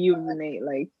let it rejuvenate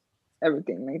like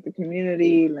everything, like the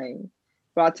community, like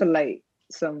brought to light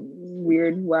some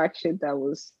weird whack shit that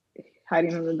was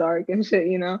hiding in the dark and shit,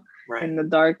 in the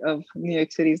dark of New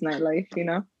York City's nightlife,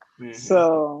 Mm-hmm.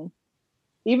 So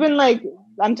even like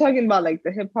I'm talking about like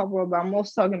the hip hop world, but I'm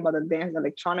also talking about the dance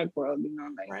electronic world,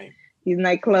 these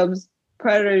nightclubs.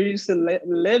 Predator used to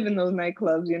live in those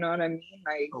nightclubs, you know what I mean?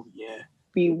 Like,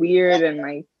 be weird and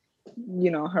like,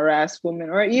 harass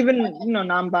women, or even,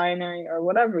 non-binary or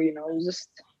whatever, it was just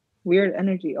weird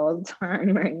energy all the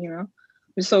time. Like, we're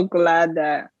so glad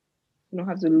that you don't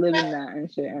have to live in that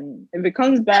and shit. And if it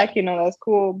comes back, that's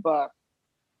cool, but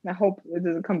I hope it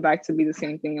doesn't come back to be the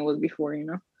same thing it was before,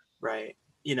 Right.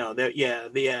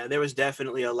 There was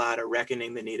definitely a lot of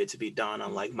reckoning that needed to be done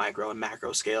on like micro and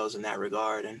macro scales in that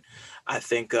regard. And I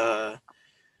think that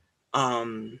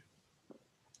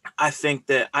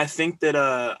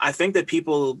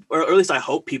people, or at least I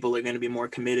hope people, are going to be more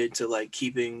committed to like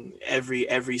keeping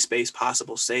every space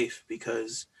possible safe,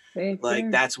 because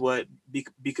that's what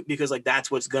because like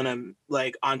that's what's gonna,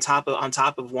 like, on top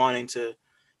of wanting to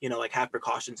like have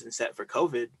precautions and set for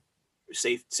COVID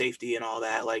safety and all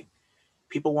that, like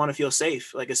people want to feel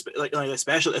safe, like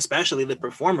especially the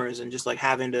performers, and just like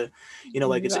having to, you know,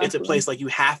 like it's a place like you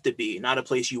have to be, not a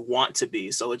place you want to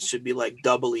be. So it should be like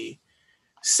doubly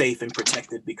safe and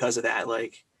protected because of that.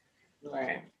 Like,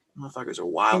 right, motherfuckers are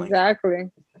wilding. Exactly.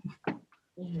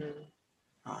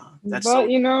 That's but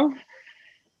you know,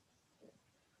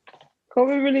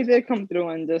 COVID really did come through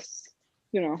and just,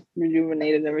 you know,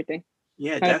 rejuvenated everything.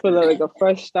 Yeah, I feel like a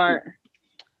fresh start.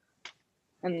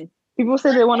 And people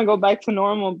say they want to go back to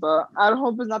normal, but I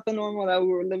hope it's not the normal that we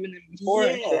were living in before.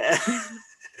 Yeah.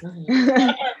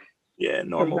 Yeah,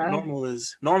 normal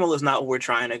is not what we're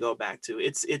trying to go back to.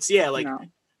 It's like no.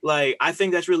 Like I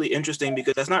think that's really interesting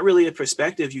because that's not really a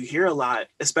perspective you hear a lot,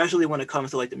 especially when it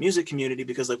comes to like the music community,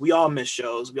 because like we all miss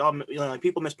shows, we all, you know, like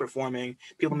people miss performing,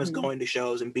 people miss going to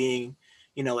shows and being,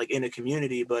 you know, like in a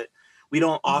community, but we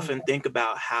don't often think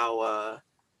about how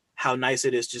nice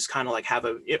it is just kind of like have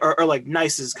or like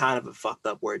nice is kind of a fucked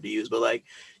up word to use, but like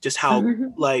just how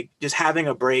like just having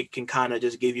a break can kind of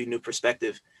just give you new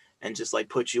perspective and just like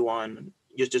put you on,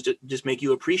 just make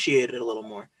you appreciate it a little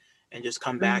more and just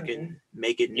come back and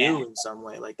make it new in some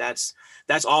way. Like that's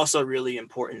also really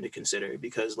important to consider,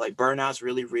 because like burnout's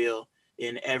really real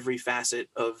in every facet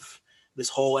of this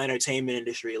whole entertainment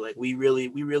industry. Like we really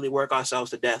work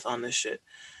ourselves to death on this shit.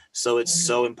 So it's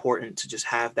so important to just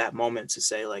have that moment to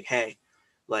say like, hey,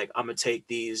 like I'm gonna take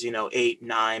these, you know, 8,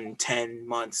 9, 10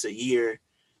 months, a year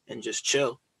and just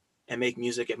chill and make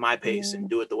music at my pace and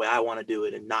do it the way I want to do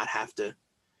it and not have to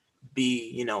be,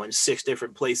 you know, in 6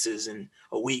 different places in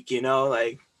a week, you know,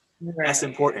 like that's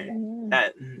important.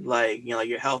 That like, you know, like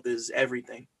your health is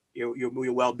everything. Your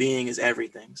well-being is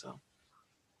everything. So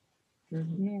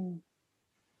and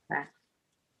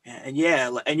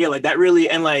like that really,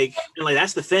 and like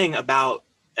that's the thing about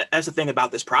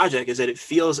this project, is that it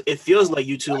feels like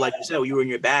you two, like you said, you were in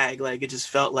your bag. Like it just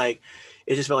felt like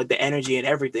the energy and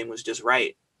everything was just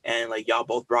right, and like y'all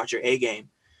both brought your A game.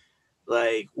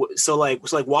 Like so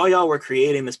while y'all were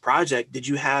creating this project, did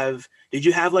you have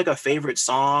like a favorite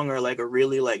song or like a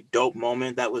really like dope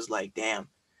moment that was like, damn,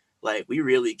 like we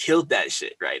really killed that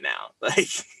shit right now? Like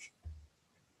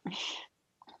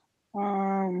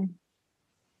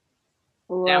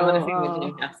yeah, I want to see what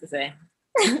Jim has to say.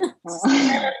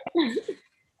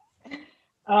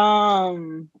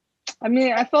 I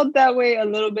mean, I felt that way a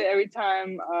little bit every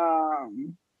time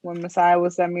when Messiah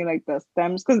would send me like the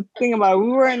stems, because think about it, we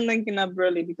weren't linking up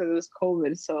really because it was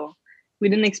COVID, so we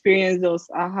didn't experience those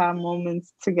aha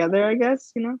moments together, I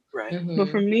guess, you know. Right. But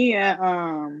for me,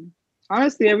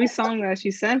 honestly, every song that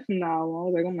she sent from now, I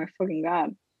was like, oh my fucking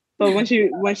god. But when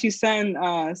she sent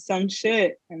some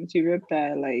shit and she ripped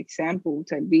that like sample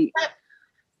type beat,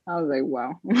 I was like,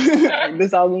 wow,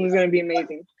 this album is gonna be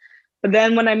amazing. But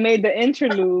then when I made the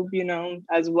interlude, you know,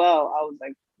 as well, I was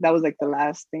like, that was like the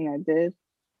last thing I did,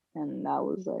 and that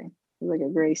was like a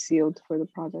great seal for the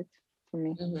project for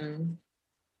me.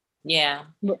 Yeah,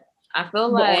 I feel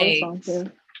like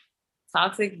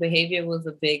Toxic Behavior was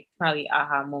a big probably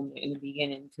aha moment in the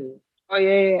beginning too. Oh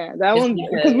yeah, that one,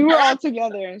 because we were all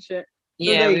together and shit.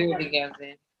 Yeah, we were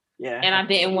together. Yeah, and I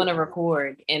didn't want to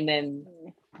record, and then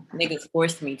niggas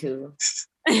forced me to.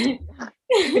 We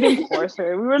didn't force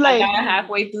her. We were like, I got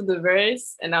halfway through the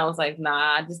verse, and I was like,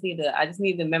 nah, I just need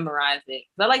to memorize it.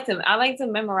 I like to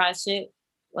memorize shit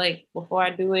like before I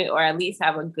do it, or at least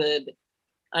have a good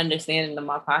understanding of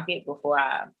my pocket before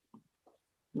I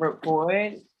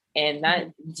record. And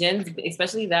that Jen's,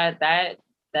 especially that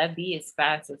beat is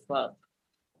fast as fuck.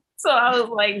 So I was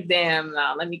like, damn,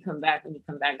 nah, let me come back.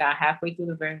 Got halfway through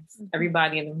the verse.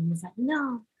 Everybody in the room was like,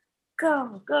 no,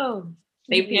 go.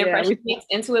 They peer pressure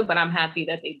into it, but I'm happy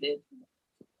that they did.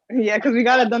 Yeah, because we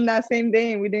got it done that same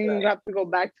day and we didn't even have to go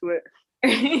back to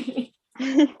it.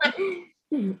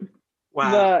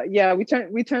 Wow. But yeah, we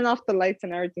turned off the lights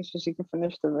and everything so she could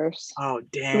finish the verse. Oh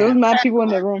damn. There was mad people in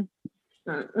the room.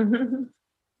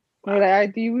 We're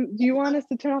like, do you want us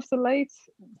to turn off the lights?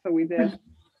 So we did.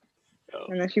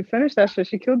 And then she finished that shit.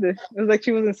 She killed it. It was like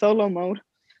she was in solo mode.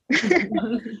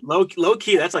 low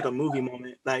key, that's like a movie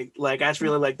moment. Like that's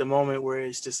really like the moment where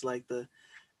it's just like the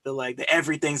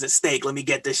everything's at stake. Let me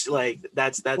get this. Like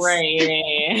that's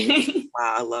right.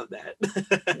 Wow, I love that.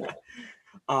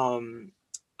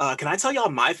 Can I tell y'all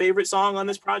my favorite song on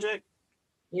this project?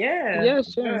 Yeah,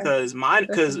 sure. Because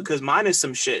mine is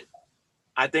Some Shit.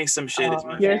 I think Some Shit is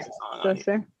my favorite song on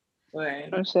here. Right.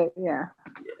 Some Shit, yeah.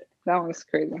 That one's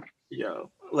crazy.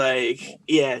 Yo, like,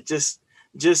 yeah, just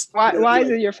why is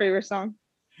it your favorite song?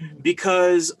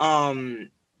 Because I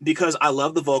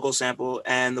love the vocal sample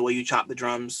and the way you chop the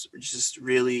drums. Just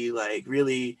really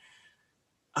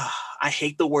I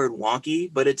hate the word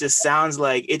wonky, but it just sounds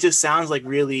like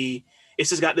really, it's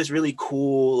just got this really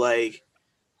cool, like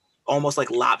almost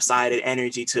like lopsided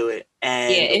energy to it.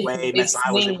 And yeah, the way it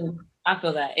Masai was, swings. I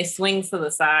feel that it swings to the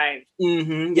side.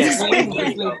 yes, swing,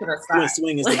 To the side.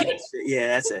 swing is the best shit. Yeah,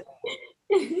 that's it.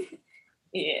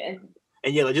 Yeah.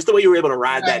 And yeah, like, just the way you were able to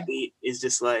ride that beat is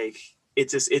just like it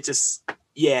just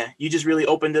yeah, you just really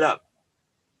opened it up.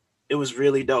 It was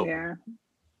really dope. Yeah,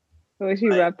 the way she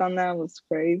rapped on that was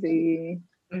crazy.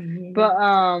 But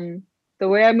the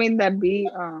way I made that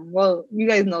beat, well, you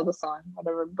guys know the song,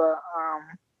 whatever, but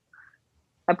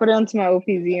I put it onto my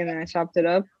OPZ and then I chopped it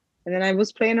up, and then I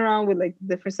was playing around with like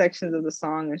different sections of the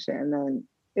song and shit, and then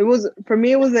it was, for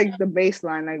me, it was like the bass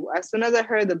line. Like as soon as I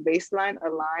heard the bass line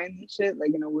align and shit,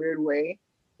 like in a weird way,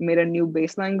 made a new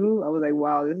bass line groove. I was like,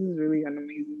 wow, this is really an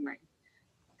amazing like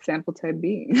sample type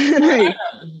beat. Like,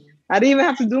 I didn't even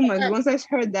have to do much. Once I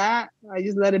heard that, I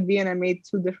just let it be, and I made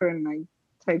 2 different like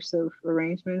types of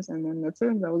arrangements, and then that's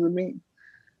it. That was the beat.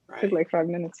 Right. Took like 5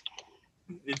 minutes.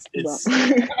 It's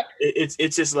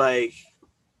just like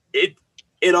it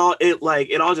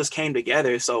all just came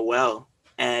together so well,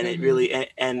 and it really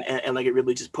and like it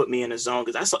really just put me in a zone,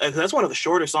 because that's one of the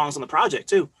shorter songs on the project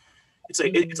too. It's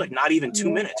like it's like not even 2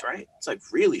 minutes, right? It's like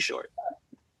really short.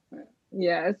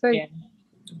 Yeah, it's like I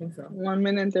think so. 1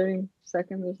 minute and 30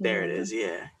 seconds. Or something. There it is.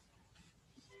 Yeah.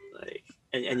 Like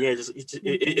and yeah,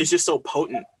 it's just so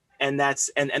potent. And that's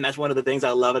one of the things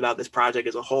I love about this project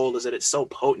as a whole, is that it's so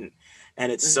potent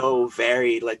and it's so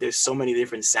varied. Like there's so many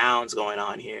different sounds going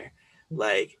on here.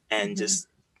 Like, and just,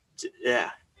 yeah,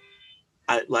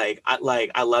 I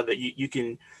love it. You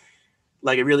can,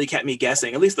 like, it really kept me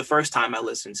guessing, at least the first time I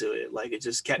listened to it. Like it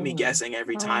just kept me guessing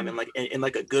every time, and like in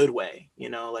like a good way, you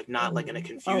know, like not like in a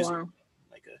confusing,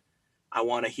 like I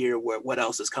want to hear what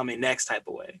else is coming next type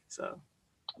of way. So.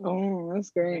 Oh,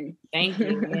 that's great. Thank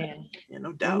you. Yeah,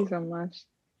 no doubt. Thank you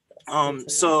so much.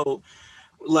 So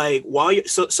like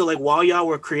while y'all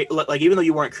were creating, like even though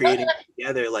you weren't creating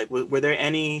together, like were there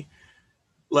any,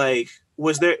 like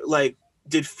was there, like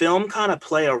did film kind of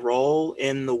play a role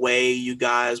in the way you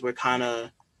guys were kind of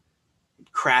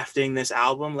crafting this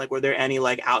album? Like were there any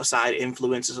like outside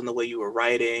influences on the way you were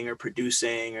writing or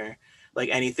producing, or like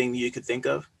anything that you could think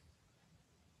of?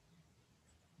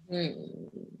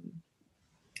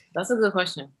 That's a good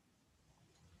question.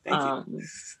 Thank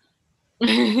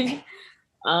you.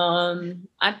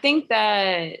 I think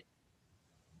that,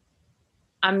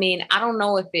 I mean, I don't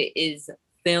know if it is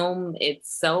film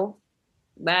itself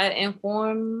that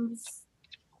informs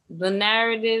the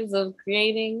narratives of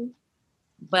creating,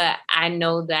 but I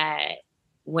know that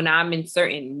when I'm in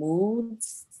certain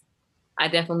moods, I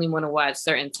definitely want to watch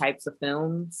certain types of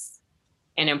films,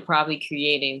 and I'm probably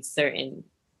creating certain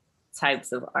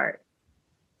types of art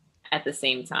at the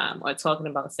same time, or talking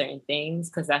about certain things,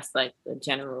 because that's like the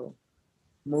general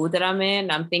mood that I'm in.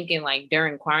 I'm thinking like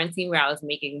during quarantine, where I was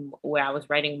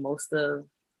writing most of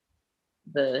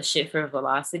the shit for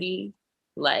Velocity,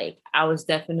 like I was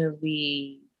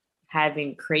definitely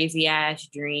having crazy ass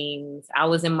dreams. I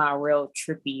was in my real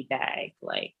trippy bag,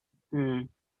 like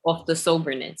off the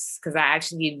soberness, because I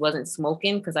actually wasn't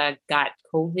smoking because I got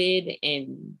COVID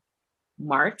in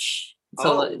March.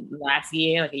 So last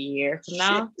year, like a year from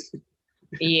now.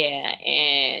 Yeah.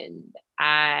 And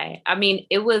I mean,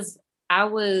 I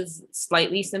was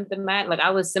slightly symptomatic. Like I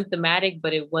was symptomatic,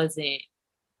 but it wasn't,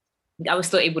 I was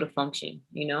still able to function,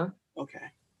 you know? Okay.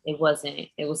 It was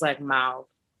like mild.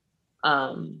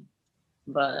 But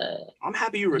I'm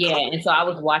happy you recovered. Yeah, and so I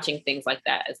was watching things like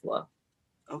that as well.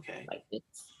 Okay. Like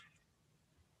it's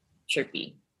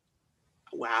trippy.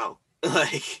 Wow.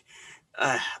 Like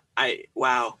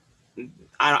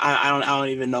I don't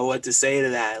even know what to say to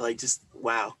that. Like just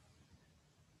wow.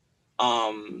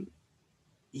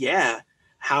 Yeah.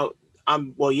 How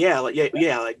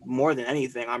like more than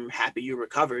anything, I'm happy you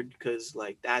recovered, because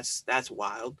like that's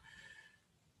wild.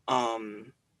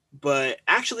 But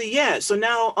actually, yeah. So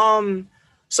now,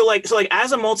 so like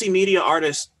as a multimedia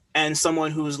artist and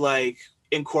someone who's like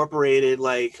incorporated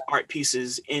like art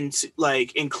pieces into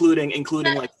like including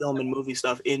like film and movie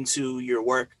stuff into your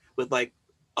work with like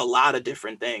a lot of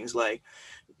different things, like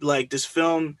does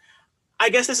film, I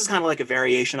guess this is kind of like a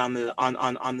variation on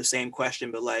the same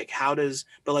question, but like does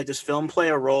film play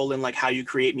a role in like how you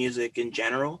create music in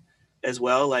general as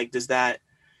well? Like does that,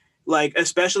 like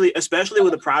especially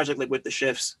with a project like with The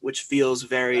Shifts, which feels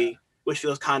kind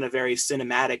of very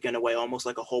cinematic in a way, almost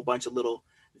like a whole bunch of little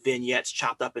vignettes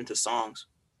chopped up into songs.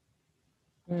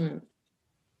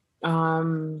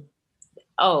 Oh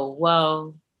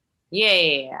well,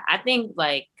 yeah. I think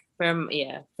like I'm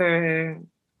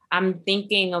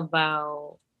thinking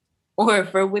about, or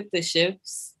for with The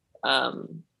Shifts,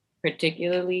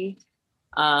 particularly,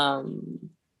 And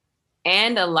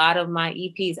a lot of my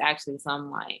EPs actually,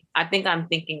 so I think I'm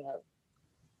thinking of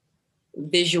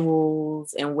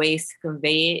visuals and ways to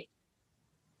convey it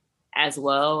as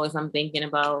well as I'm thinking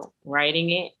about writing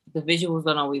it. The visuals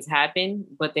don't always happen,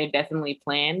 but they're definitely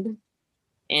planned.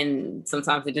 And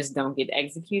sometimes they just don't get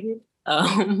executed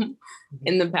in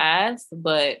the past.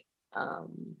 But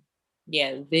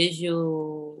yeah,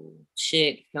 visual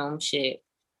shit, film shit.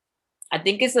 I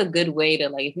think it's a good way to,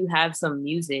 like, if you have some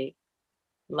music,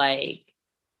 like,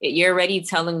 you're already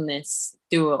telling this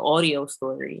through an audio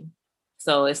story.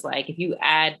 So it's like, if you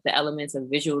add the elements of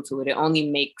visual to it, it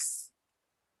only makes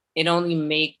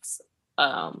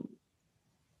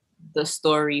the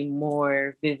story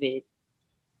more vivid,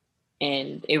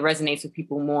 and it resonates with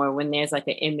people more when there's like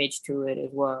an image to it as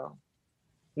well,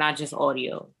 not just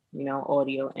audio,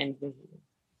 audio and visual.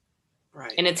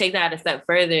 Right. And to take that a step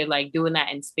further, like doing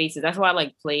that in spaces, that's why I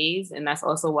like plays, and that's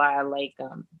also why I like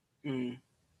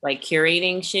like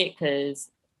curating shit, because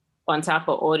on top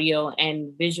of audio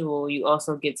and visual, you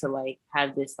also get to like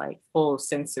have this like full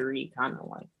sensory kind of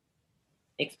like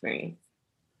experience.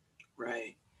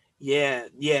 Right. Yeah.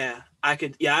 I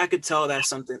could tell that's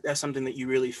something that you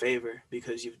really favor,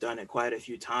 because you've done it quite a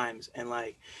few times. And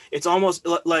like, it's almost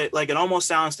like it almost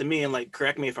sounds to me, and like,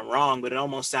 correct me if I'm wrong, but it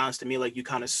almost sounds to me like you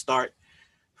kind of start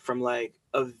from like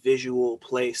a visual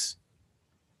place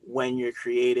when you're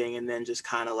creating, and then just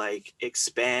kind of like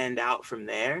expand out from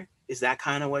there. Is that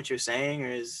kind of what you're saying, or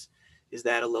is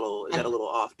that a little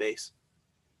off base?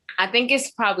 I think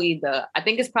it's probably the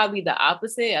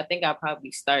opposite. I think I'll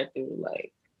probably start through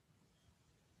like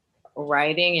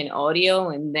writing and audio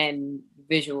and then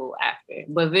visual after.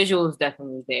 But visual is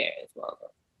definitely there as well,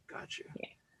 though. Got you.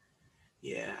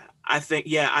 Yeah. I think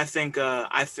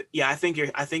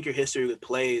your history with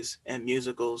plays and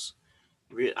musicals,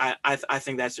 I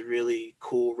think that's a really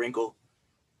cool wrinkle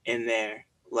in there.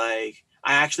 Like,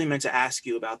 I actually meant to ask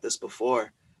you about this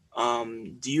before.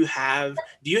 Do you have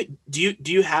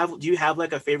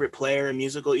like a favorite play or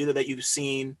musical, either that you've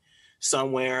seen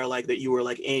somewhere, like that you were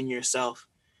like in yourself,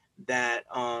 that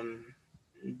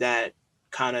that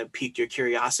kind of piqued your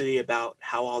curiosity about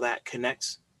how all that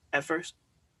connects at first?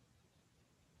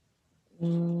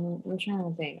 I'm trying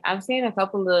to think. I've seen a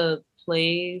couple of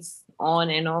plays on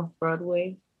and off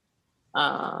Broadway.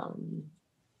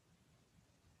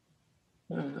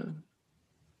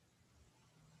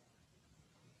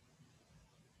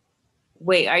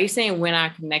 Wait, are you saying when I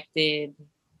connected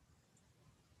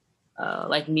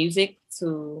like music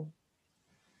to?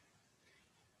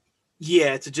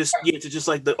 Yeah, to just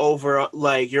like the overall,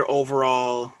 like your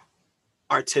overall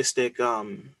artistic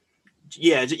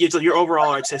your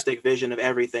overall artistic vision of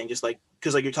everything, just like,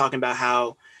 because like you're talking about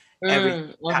how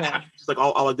how, just like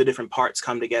all of the different parts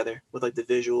come together with like the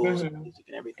visuals and music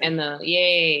and everything. And the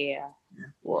yeah.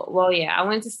 Well, yeah, I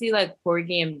went to see like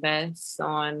Porgy and Bess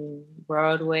on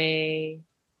Broadway.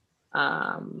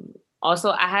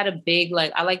 Also, I had a big,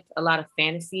 like, I liked a lot of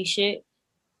fantasy shit,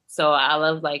 so I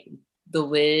love like The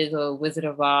Wiz or Wizard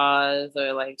of Oz,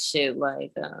 or like shit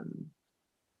like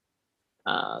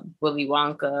Willy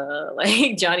Wonka,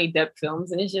 like Johnny Depp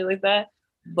films and shit like that.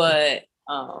 But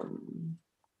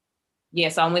yeah,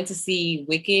 so I went to see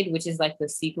Wicked, which is like the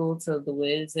sequel to The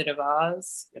Wizard of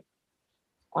Oz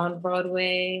on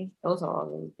Broadway. Those are all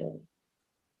really good.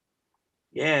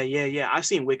 Yeah. I've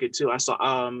seen Wicked too. I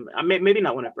saw maybe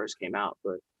not when it first came out,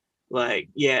 but like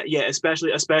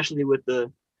especially with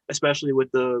the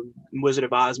Wizard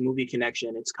of Oz movie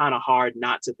connection, it's kind of hard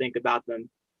not to think about them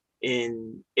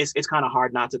it's kind of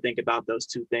hard not to think about those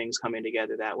two things coming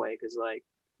together that way, because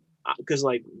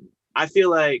I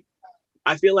feel like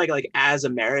as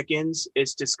Americans,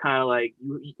 it's just kind of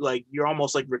like you're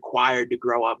almost like required to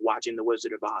grow up watching The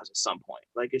Wizard of Oz at some point.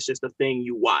 Like, it's just a thing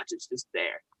you watch. It's just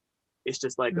there. It's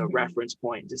just like a reference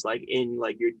point, just like in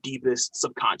like your deepest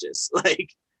subconscious,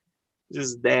 like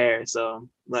just there. So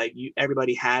like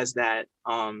everybody has that.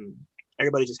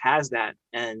 Everybody just has that,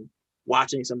 and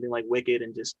watching something like Wicked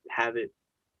and just have it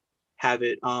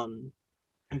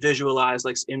visualized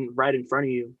like right in front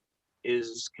of you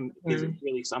is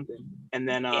really something. And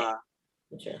then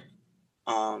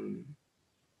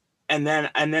and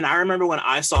then I remember when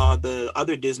I saw the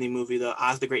other Disney movie, the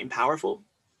Oz the Great and Powerful,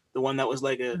 the one that was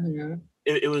like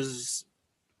it was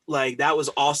like, that was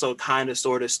also kind of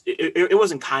sort of it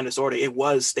wasn't kind of sort of, it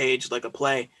was staged like a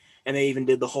play, and they even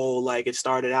did the whole, like, it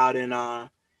started out in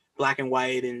black and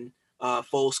white and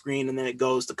full screen, and then it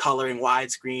goes to color and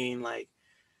widescreen. Like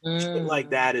shit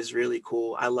like that is really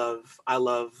cool. I love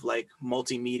like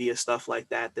multimedia stuff like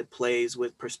that plays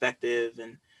with perspective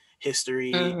and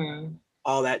history,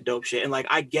 all that dope shit. And like,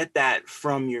 I get that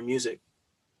from your music.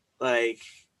 like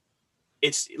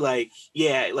it's like,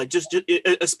 yeah, like just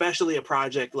especially a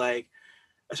project like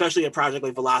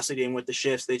Velocity and with the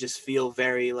shifts, they just feel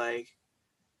very like,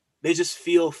 they just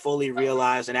feel fully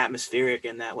realized and atmospheric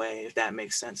in that way, if that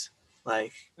makes sense.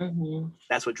 Like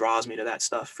that's what draws me to that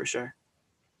stuff for sure.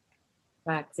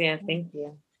 Facts. Yeah, thank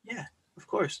you. Yeah, of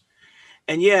course.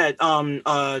 And yeah,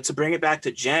 to bring it back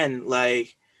to Jen,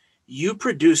 like you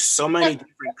produce so many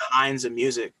different kinds of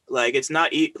music. Like it's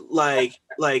not like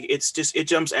it's just, it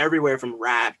jumps everywhere from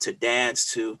rap to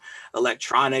dance to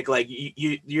electronic. Like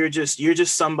you're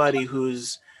just somebody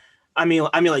who's, I mean,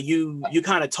 like you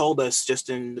kind of told us just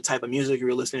in the type of music you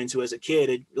were listening to as a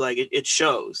kid, it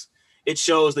shows. It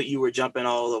shows that you were jumping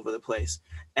all over the place.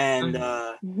 And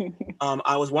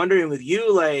I was wondering with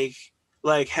you,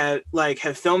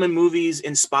 have film and movies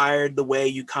inspired the way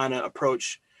you kind of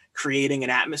approach creating an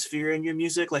atmosphere in your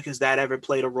music? Like, has that ever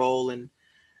played a role in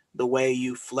the way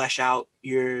you flesh out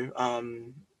your,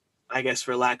 I guess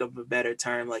for lack of a better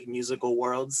term, like musical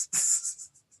worlds?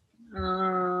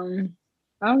 I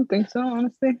don't think so,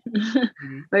 honestly.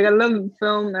 Like I love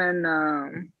film and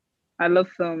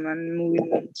movies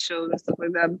and shows and stuff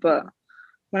like that. But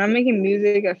when I'm making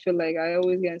music, I feel like I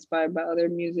always get inspired by other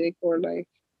music or like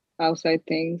outside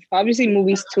things. Obviously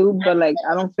movies too, but like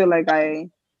I don't feel like I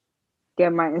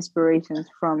get my inspirations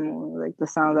from like the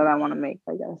sound that I want to make,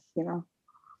 I guess, you know.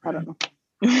 I don't know.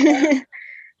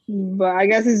 But I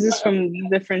guess it's just from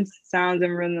different sounds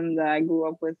and rhythms that I grew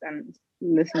up with and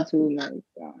listen to like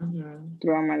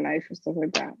throughout my life and stuff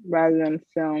like that, rather than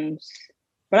films.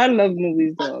 But I love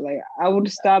movies though. Like I would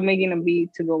stop making a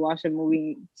beat to go watch a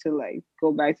movie to like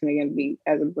go back to making a beat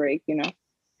as a break, you know.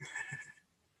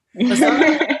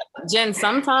 Jen,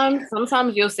 sometimes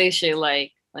you'll say shit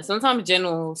like sometimes Jen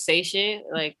will say shit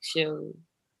like she'll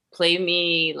play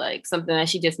me like something that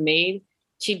she just made.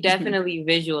 She definitely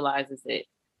visualizes it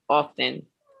often.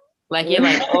 Like you're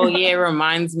like, oh yeah, it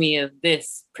reminds me of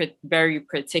this very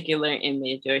particular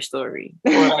image or story.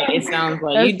 Or like it sounds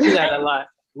like you do that a lot.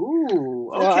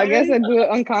 Ooh, okay. Well, I guess I do it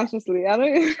unconsciously. I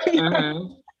don't.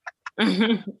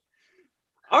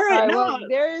 All right. Well,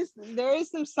 there is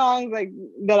some songs like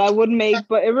that I would make,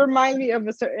 but it reminds me of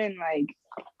a certain like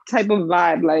type of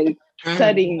vibe, like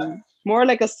setting, more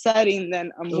like a setting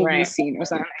than a movie scene or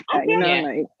something like that. You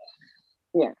know,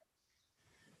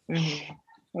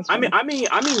 I mean,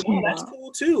 that's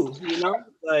cool too. You know,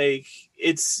 like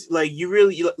it's like you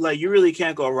really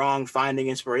can't go wrong finding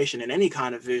inspiration in any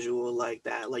kind of visual like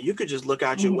that. Like you could just look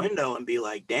out your window and be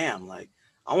like, damn, like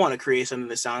I want to create something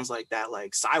that sounds like that,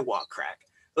 like sidewalk crack.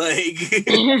 Like,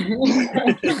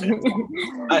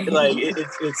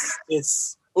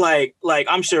 it's like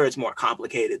I'm sure it's more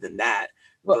complicated than that.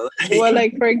 Well,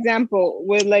 like for example,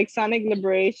 with like Sonic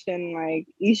Liberation, like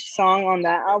each song on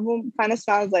that album kind of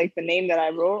sounds like the name that I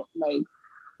wrote.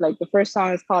 Like the first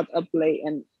song is called Up Late,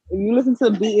 and if you listen to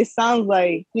the beat, it sounds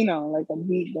like, you know, like a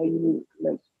beat that you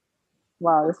like.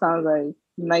 Wow, it sounds like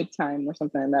nighttime or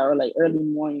something like that, or like early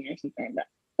morning or something like that.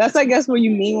 That's I guess what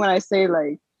you mean when I say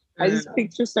like I just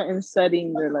picture certain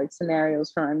settings or like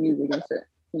scenarios for my music and shit.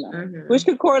 You know, which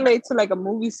could correlate to like a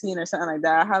movie scene or something like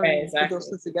that. I haven't put those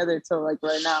two together till like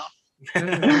right now.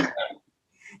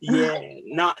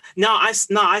 Yeah,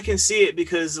 I can see it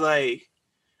because like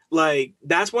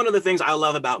that's one of the things I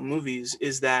love about movies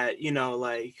is that, you know,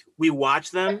 like we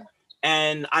watch them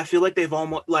and I feel like they've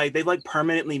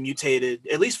permanently mutated,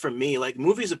 at least for me, like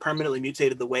movies have permanently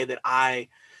mutated the way that I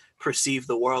perceive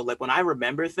the world. Like when I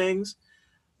remember things,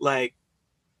 like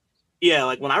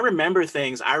when I remember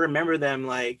things, I remember them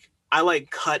like I like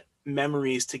cut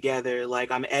memories together like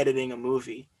I'm editing a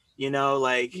movie, you know,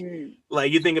 like you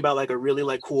think about like a really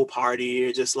like cool party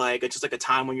or just like a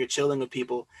time when you're chilling with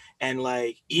people, and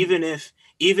like even if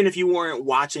you weren't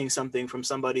watching something from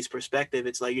somebody's perspective,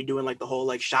 it's like you're doing like the whole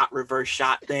like reverse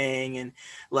shot thing and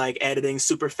like editing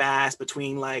super fast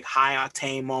between like high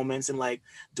octane moments and like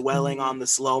dwelling on the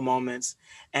slow moments.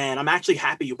 And I'm actually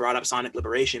happy you brought up Sonic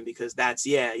Liberation because that's,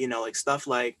 you know, like stuff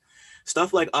like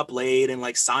Up Late and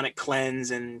like Sonic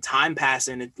Cleanse and Time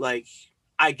Passing. It like,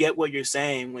 I get what you're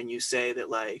saying when you say that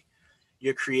like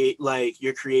you're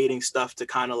creating stuff to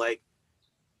kind of like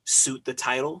suit the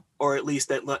title, or at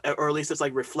least it's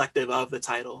like reflective of the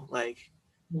title. Like,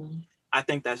 I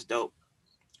think that's dope.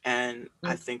 And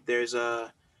I think there's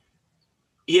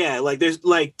there's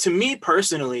like, to me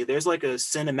personally, there's like a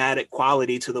cinematic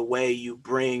quality to the way you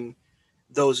bring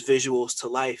those visuals to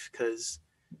life, because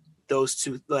those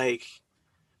two, like,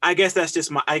 I guess that's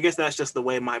just the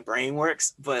way my brain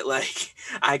works. But like,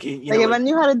 I can, you know, if I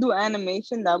knew how to do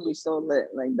animation, that would be so lit.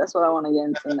 Like that's what I want to get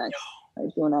into next,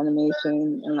 like doing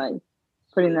animation and like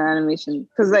putting the animation,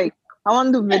 because like I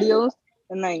want to do videos,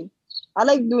 and like I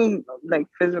like doing like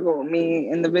physical me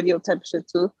in the video type shit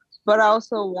too. But I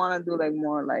also want to do like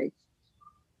more like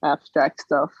abstract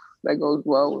stuff that goes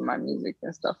well with my music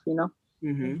and stuff, you know.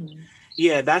 Mm-hmm.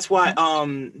 Yeah, that's why.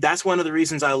 That's one of the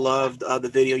reasons I loved the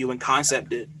video you and Concept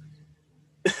did,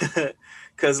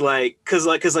 cause it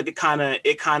kind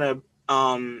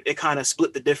of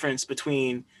split the difference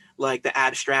between like the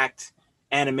abstract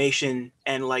animation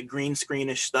and like green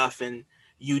screenish stuff and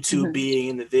YouTube being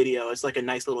in the video. It's like a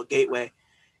nice little gateway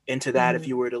into that if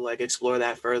you were to like explore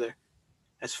that further.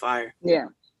 That's fire. Yeah.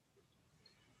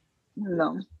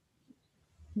 No.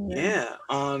 Yeah.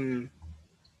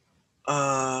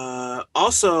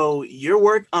 Also your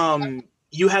work,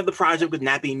 you have the project with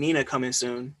Nappy Nina coming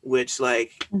soon, which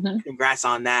like congrats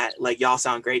on that. Like y'all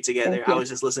sound great together. I was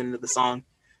just listening to the song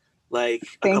like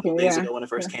a couple days ago when it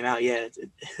first came out. Yeah.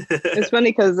 It's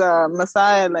funny because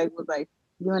Messiah like was like,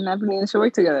 you and Nappy Nina should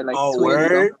work together like 2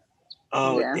 years ago.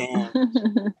 Oh yeah.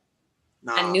 Damn.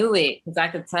 Nah. I knew it because I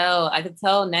could tell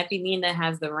Nappy Nina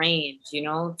has the range, you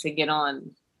know, to get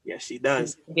on. Yeah, she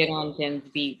does. Get on them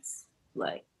beats,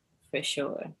 like for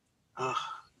sure.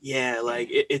 Yeah, like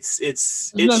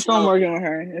it's been fun working with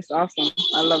her. It's awesome.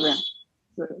 I love it.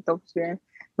 It's a dope experience.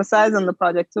 Besides on the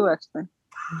project too, actually.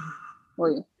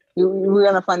 Well, we're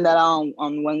gonna find that out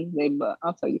on Wednesday, but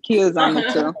I'll tell you, Kia's on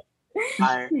it too.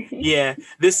 Yeah,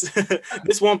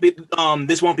 this won't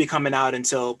be coming out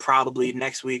until probably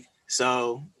next week.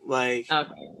 So like,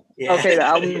 okay, the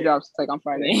album drops like on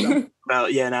Friday. So. Well,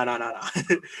 yeah, no,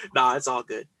 no, it's all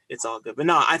good. It's all good. But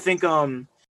no, I think so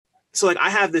like I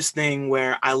have this thing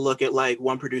where I look at like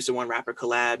one producer, one rapper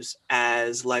collabs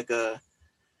as like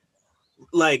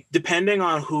depending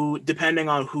on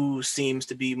who seems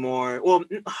to be more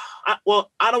I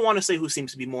don't want to say who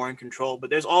seems to be more in control, but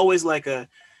there's always like a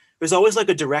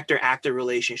director actor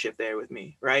relationship there with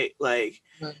me, right? Like,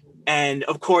 and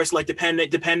of course, like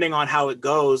depending on how it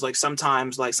goes, like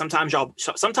sometimes y'all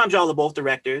are both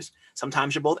directors,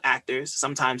 sometimes you're both actors,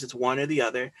 sometimes it's one or the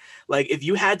other. Like if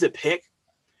you had to pick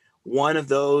one of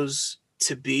those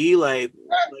to be like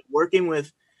working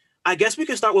with, I guess we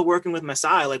could start with working with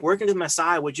Masai. Like working with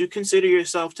Masai, would you consider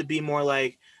yourself to be more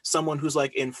like someone who's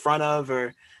like in front of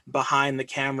or behind the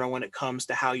camera when it comes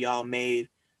to how y'all made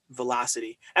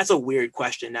Velocity? That's a weird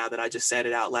question now that I just said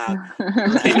it out loud.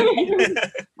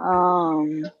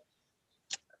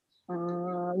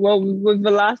 Well, with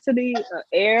Velocity,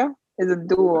 Air is a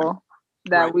duo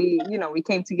that we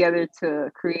came together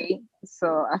to create.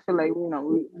 So I feel like,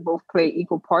 we both play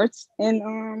equal parts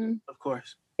in of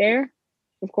course, Air,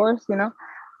 of course,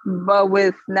 But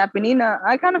with Nappy Nina,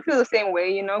 I kind of feel the same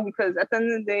way, because at the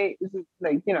end of the day, it's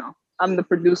like, I'm the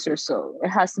producer, so it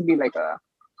has to be like a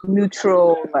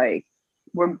neutral, like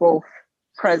we're both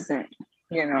present,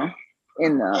 in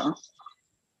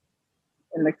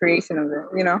the creation of it,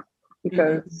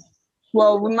 because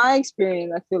with my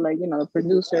experience, I feel like, the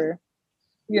producer,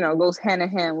 goes hand in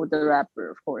hand with the rapper,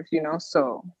 of course,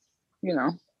 so,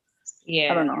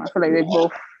 yeah, I don't know. I feel like they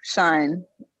both shine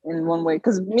in one way.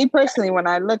 Because me personally, when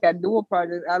I look at dual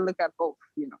projects, I look at both,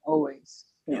 always,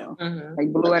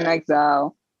 like Blue and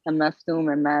Exile, MF Doom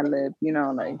and Madlib,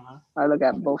 I look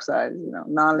at both sides,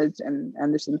 Knowledge and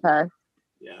Anderson .Paak,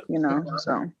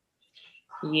 so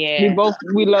yeah,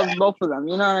 we love both of them,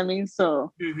 you know what I mean?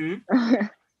 So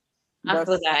I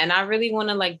feel that, and I really want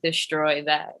to like destroy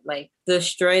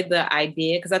the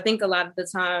idea, because I think a lot of the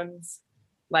times,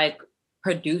 like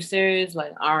producers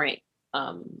like aren't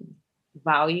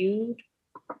valued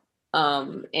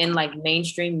in like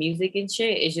mainstream music and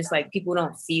shit. It's just like people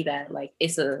don't see that like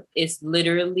it's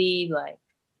literally like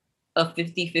a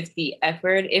 50-50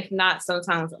 effort, if not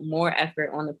sometimes more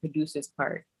effort on the producer's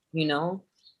part, and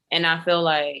I feel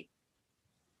like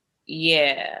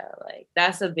like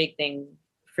that's a big thing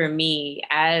for me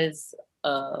as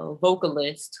a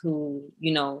vocalist who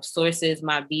sources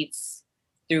my beats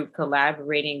through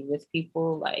collaborating with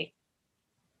people, like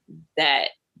that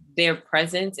their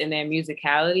presence and their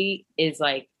musicality is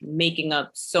like making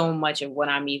up so much of what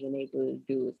I'm even able to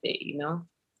do with it,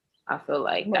 I feel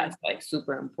like that's like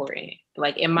super important.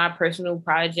 Like in my personal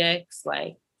projects,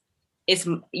 like it's,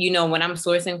 when I'm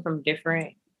sourcing from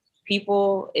different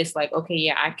people, it's like, okay,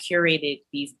 yeah, I curated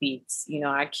these beats,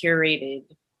 I curated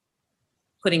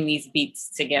putting these beats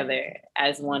together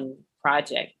as one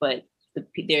project, but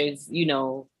there's,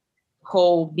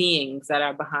 whole beings that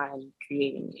are behind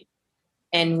creating it.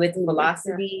 And with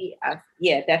Velocity,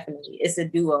 definitely, it's a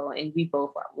duo, and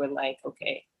we're like,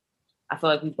 okay, I feel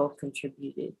like we both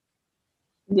contributed.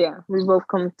 Yeah, we both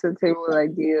come to the table with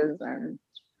ideas and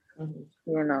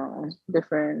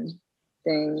different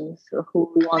things or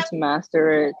who we want to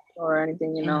master it or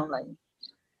anything, you know, like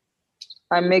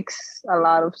I mix a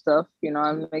lot of stuff, you know.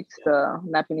 I mixed the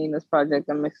Napinina's project,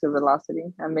 I mixed the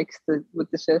Velocity, I mixed it with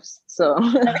the shifts. So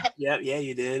yeah,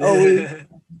 you did. always.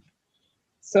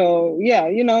 So yeah,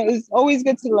 you know, it's always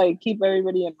good to like keep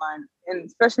everybody in mind, and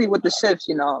especially with the shifts,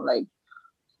 you know, like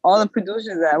all the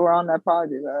producers that were on that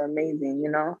project are amazing, you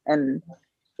know, and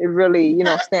it really, you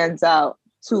know, stands out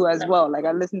too as well. Like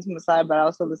I listened to Masai, but I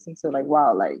also listened to like,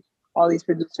 wow, like all these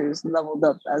producers leveled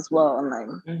up as well and like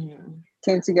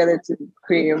came together to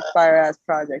create a fire ass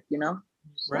project, you know?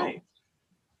 So, right.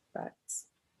 Facts.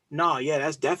 No, yeah,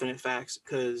 that's definite facts,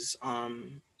 because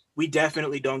we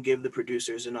definitely don't give the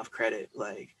producers enough credit.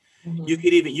 Like you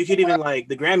could even like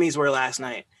the Grammys were last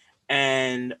night,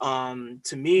 and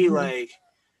to me, like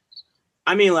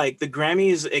I mean, like the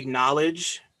Grammys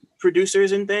acknowledge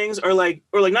producers and things, or like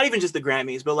not even just the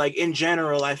Grammys, but like in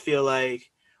general, I feel like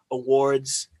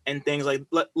awards and things like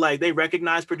they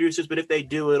recognize producers, but if they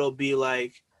do, it'll be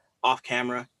like off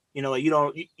camera. You know, like you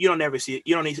don't ever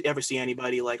see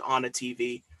anybody like on a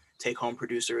TV take home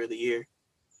producer of the year.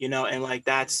 You know, and like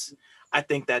I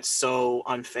think that's so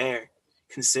unfair,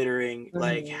 considering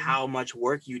like how much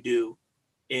work you do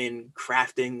in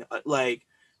crafting like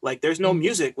there's no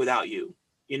music without you.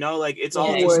 You know, like it's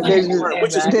all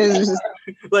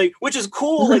which is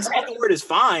cool. Like spoken word is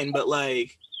fine, but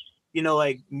like, you know,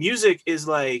 like music is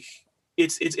like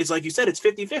it's like you said, it's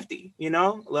 50-50, you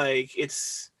know, like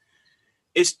it's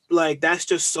like that's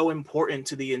just so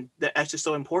important that's just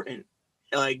so important.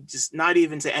 Like just not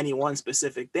even to any one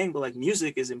specific thing, but like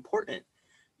music is important,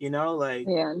 you know, like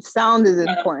sound is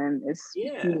important. It's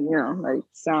you know, like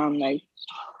sound, like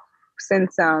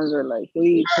synth sounds or like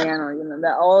lead piano, you know,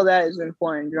 that all that is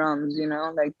important. Drums, you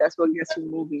know, like that's what gets you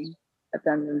moving at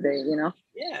the end of the day, you know.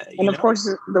 Yeah, and of course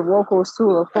the vocals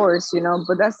too, of course, you know,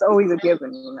 but that's always a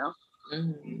given, you know.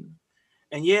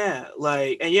 And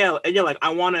like I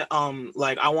want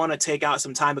to take out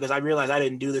some time, because I realized I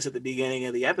didn't do this at the beginning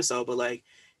of the episode, but like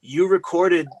you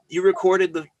recorded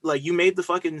the, like you made the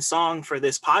fucking song for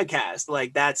this podcast,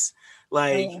 like that's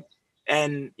like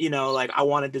and you know, like I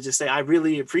wanted to just say I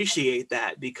really appreciate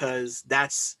that, because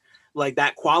that's like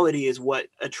that quality is what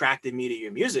attracted me to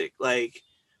your music. Like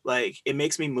it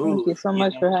makes me move. Thank you so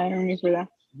much for hiring me for that.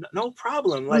 No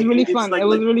problem. Like it was really fun. It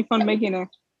was really fun making it.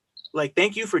 Like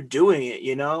thank you for doing it,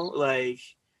 you know, like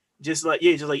just like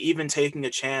even taking a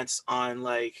chance on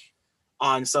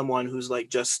someone who's like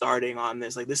just starting on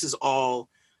this. Like this is all,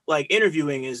 like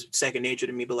interviewing is second nature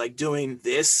to me, but like doing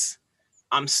this,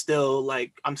 I'm still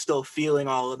feeling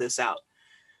all of this out.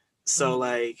 So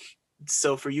like,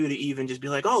 so for you to even just be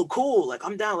like, oh cool, like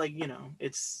I'm down, like, you know,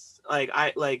 it's like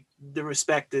I like the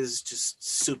respect is just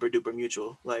super duper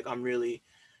mutual. Like I'm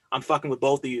fucking with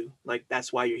both of you. Like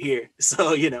that's why you're here.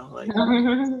 So, you know, like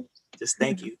just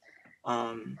thank you.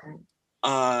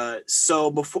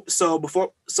 So before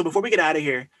we get out of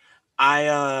here,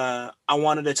 I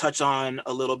wanted to touch on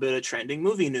a little bit of trending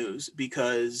movie news,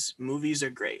 because movies are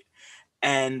great.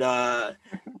 And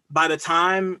by the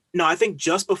time, no, I think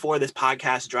just before this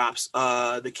podcast drops,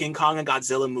 the King Kong and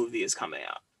Godzilla movie is coming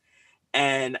out.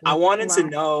 And I wanted to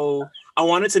know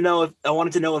if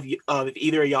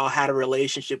either of y'all had a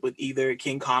relationship with either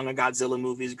King Kong or Godzilla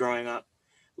movies growing up.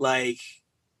 Like,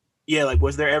 yeah, like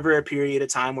was there ever a period of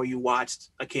time where you watched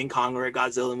a King Kong or a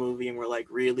Godzilla movie and were like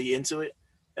really into it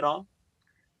at all?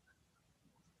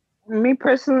 Me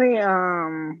personally,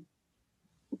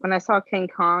 when I saw King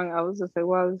Kong, I was just like,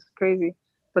 wow, this is crazy.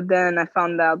 But then I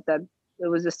found out that it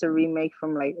was just a remake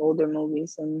from like older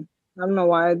movies, and I don't know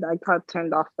why I got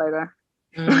turned off by that.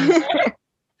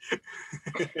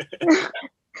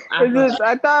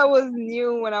 I thought it was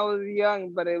new when I was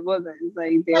young, but it wasn't. It's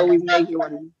like they always make it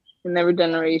in every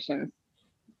generation.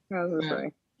 I was just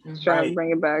like trying to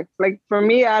bring it back. Like for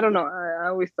me, I don't know. I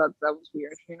always thought that was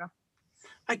weird, you know.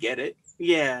 I get it.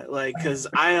 Yeah, like because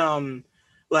I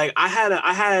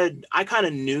kind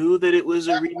of knew that it was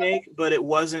a remake, but it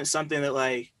wasn't something that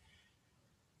like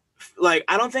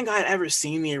I don't think I had ever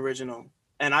seen the original.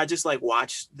 And I just like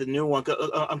watched the new one,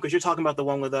 because you're talking about the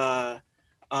one with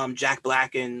Jack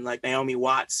Black and like Naomi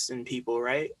Watts and people,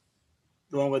 right?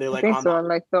 The one where they're like, I think so,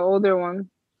 like the older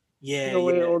one. Yeah, the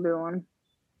way older one.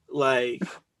 Like,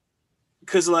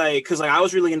 cause I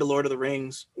was really into Lord of the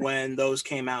Rings when those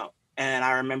came out, and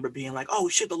I remember being like, oh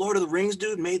shit, the Lord of the Rings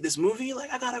dude made this movie.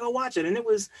 Like, I gotta go watch it, and it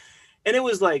was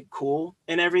like cool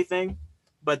and everything.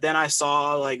 But then I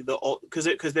saw like the old,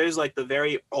 because there's like the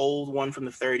very old one from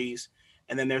the 30s.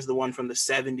 And then there's the one from the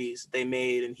 70s they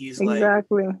made, and he's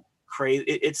exactly. Like crazy.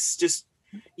 It's just,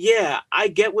 yeah, I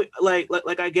get what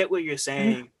I get what you're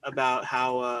saying about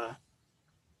how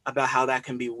about how that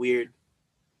can be weird.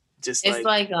 Just it's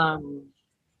like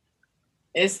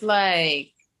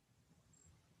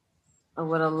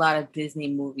what a lot of Disney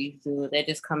movies do. They're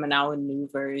just coming out with new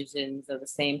versions of the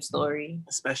same story,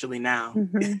 especially now,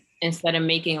 instead of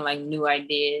making like new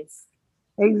ideas.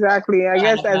 Exactly. I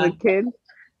guess as a kid,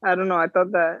 I don't know. I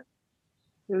thought that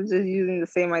it was just using the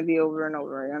same idea over and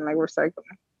over again, like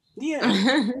recycling.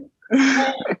 Yeah.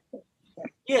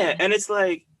 Yeah, and it's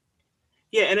like,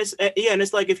 and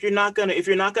it's like if you're not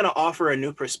gonna offer a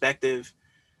new perspective,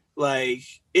 like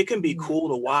it can be cool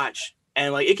to watch,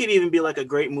 and like it can even be like a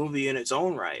great movie in its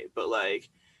own right. But like,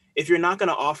 if you're not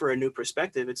gonna offer a new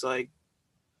perspective, it's like,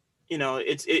 you know,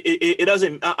 it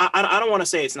doesn't. I don't want to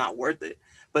say it's not worth it,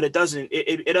 but it doesn't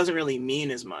really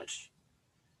mean as much,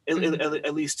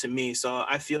 at least to me. So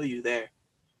I feel you there.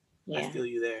 Yeah. I feel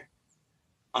you there.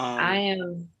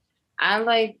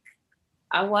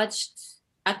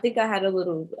 I think I had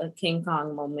a King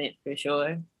Kong moment for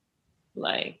sure.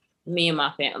 Like me and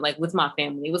my family, like with my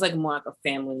family, it was like more like a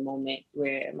family moment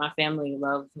where my family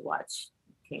loved to watch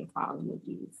King Kong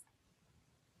movies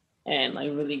and like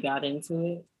really got into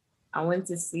it. I went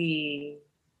to see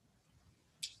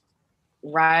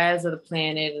Rise of the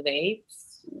Planet of the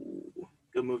Apes.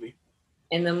 Good movie.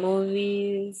 In the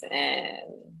movies, and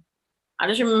I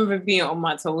just remember being on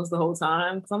my toes the whole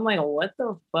time because I'm like, what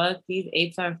the fuck? These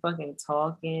apes are fucking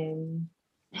talking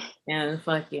and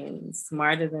fucking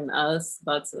smarter than us,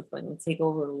 about to fucking take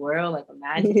over the world. Like,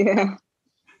 imagine.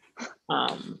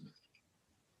 Yeah.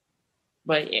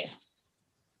 But yeah.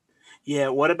 Yeah.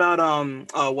 What about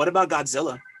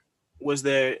Godzilla? Was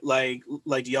there like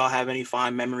do y'all have any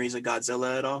fond memories of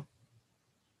Godzilla at all?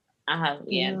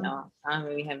 No, I don't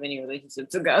really have any relationship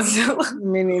to Godzilla.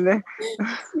 Me neither.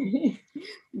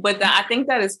 But I think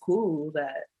that is cool.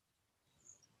 That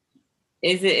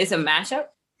it's a mashup.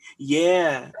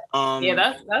 Yeah.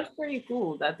 Yeah, that's pretty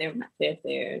cool that they're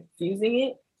fusing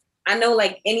it. I know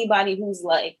like anybody who's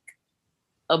like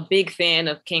a big fan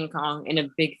of King Kong and a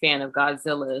big fan of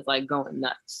Godzilla is like going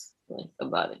nuts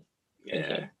about it. Yeah.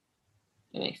 Okay.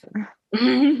 It makes sense.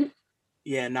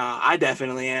 Yeah, nah, I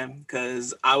definitely am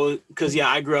because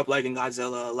I grew up liking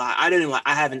Godzilla a lot.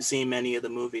 I haven't seen many of the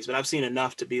movies, but I've seen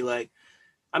enough to be like,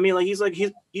 I mean, like he's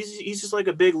just like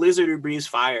a big lizard who breathes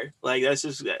fire. Like that's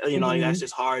just like, that's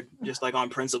just hard, just like on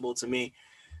principle to me.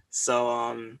 So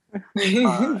and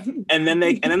then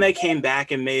they came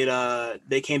back and made that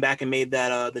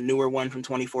the newer one from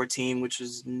 2014, which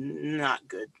was not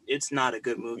good. It's not a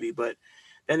good movie, but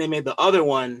then they made the other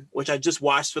one, which I just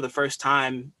watched for the first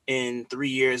time in 3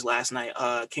 years last night,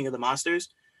 King of the Monsters,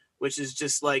 which is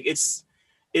just like it's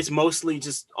mostly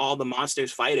just all the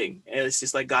monsters fighting. And it's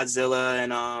just like Godzilla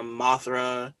and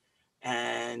Mothra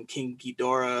and King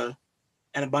Ghidorah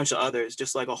and a bunch of others,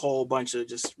 just like a whole bunch of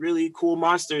just really cool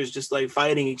monsters just like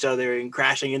fighting each other and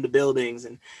crashing into buildings.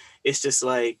 And it's just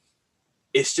like,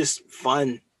 it's just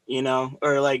fun,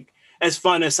 or like as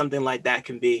fun as something like that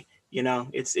can be.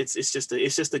 It's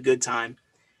just a good time.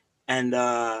 And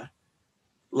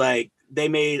like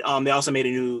they also made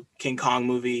a new King Kong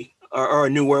movie or a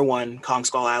newer one, Kong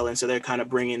Skull Island. So they're kind of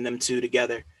bringing them two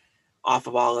together off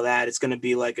of all of that. It's going to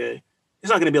be it's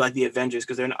not going to be like the Avengers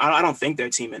because I don't think they're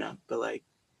teaming up, but like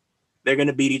they're going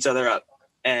to beat each other up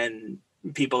and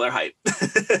people are hyped.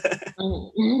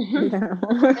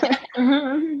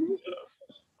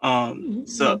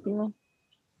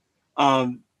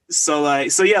 So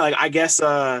I guess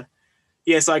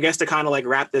to kind of like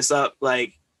wrap this up,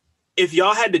 like if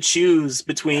y'all had to choose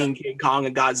between King Kong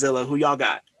and Godzilla, who y'all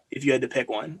got if you had to pick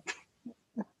one?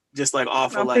 Just like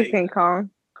off of like King Kong.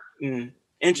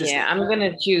 Interesting. Yeah, I'm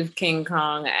gonna choose King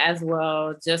Kong as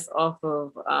well, just off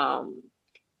the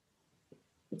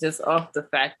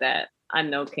fact that I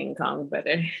know King Kong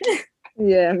better.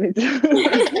 Yeah, me too.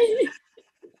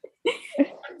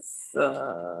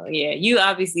 So yeah, you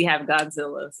obviously have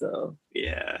Godzilla, so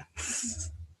yeah.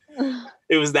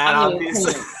 It was that obvious.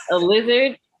 A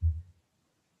lizard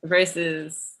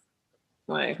versus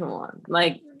like, come on,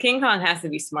 like King Kong has to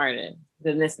be smarter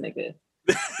than this nigga.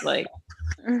 Like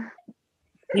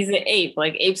he's an ape.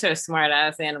 Like apes are smart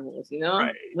ass animals,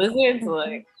 Right. Lizards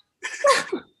like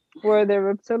well, they're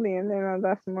reptilian. They're not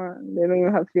that smart. They don't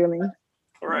even have feelings.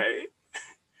 Right.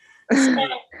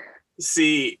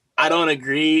 See, I don't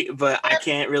agree, but I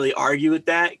can't really argue with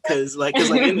that because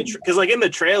in the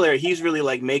trailer he's really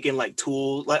like making like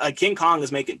tools, like King Kong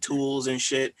is making tools and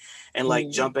shit and like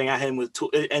jumping at him with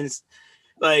tools, and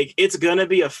like it's gonna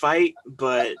be a fight,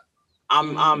 but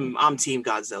I'm Team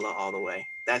Godzilla all the way.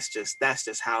 That's just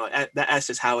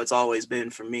how it's always been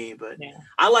for me. But yeah.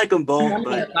 I like them both.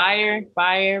 But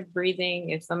fire breathing.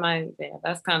 If somebody,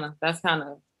 that's kind of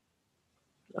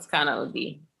That's kind of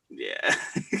OD. Yeah.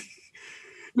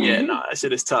 Yeah, no, that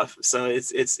shit is tough. So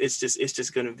it's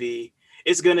just gonna be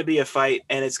a fight,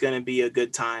 and it's gonna be a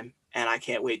good time, and I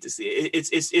can't wait to see it.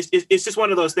 It's just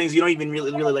one of those things you don't even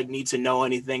really like need to know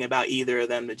anything about either of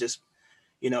them to just,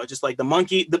 you know, just like the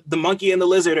monkey and the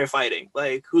lizard are fighting.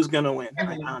 Like, who's gonna win?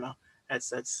 Like, I don't know.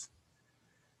 That's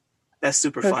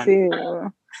super fun. See,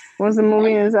 once the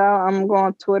movie is out, I'm going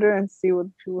on Twitter and see what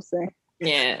people say.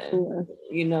 Yeah,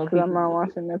 you know, because I'm not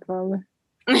watching it probably.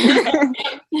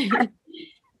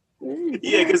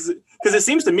 Yeah, because it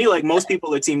seems to me like most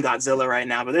people are Team Godzilla right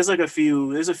now, but there's a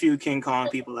few King Kong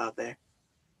people out there.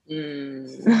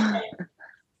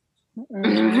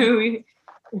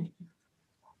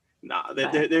 Nah,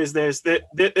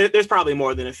 there's probably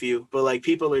more than a few, but like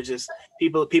people are just, you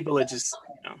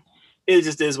know, it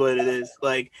just is what it is.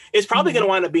 Like, it's probably gonna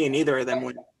wind up being neither of them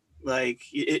winning. Like,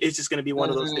 it's just gonna be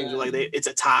one of those things where like it's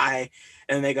a tie,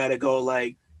 and they gotta go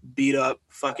like beat up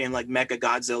fucking like Mecha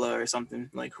Godzilla or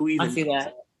something. Like, who even? I see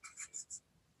that.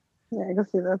 Yeah, I can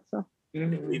see that. So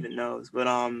who even knows?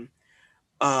 But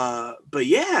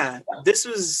yeah, this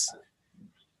was.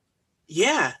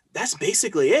 Yeah, that's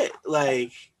basically it.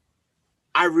 Like,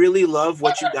 I really love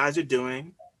what you guys are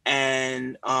doing,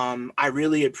 and I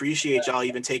really appreciate y'all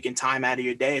even taking time out of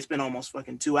your day. It's been almost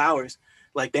fucking 2 hours.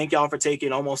 Like, thank y'all for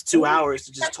taking almost 2 hours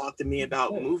to just talk to me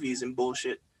about movies and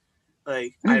bullshit.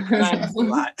 Like, I appreciate it a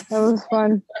lot. That was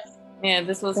fun. Yeah,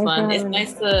 this was fun. It's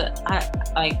nice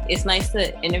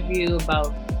to interview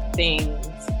about things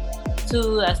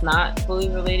too that's not fully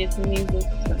related to music.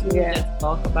 Just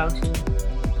talk about you.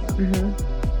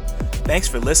 Thanks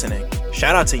for listening.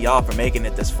 Shout out to y'all for making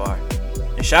it this far.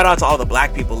 And shout out to all the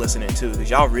Black people listening too, because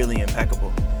y'all really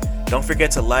impeccable. Don't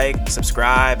forget to like,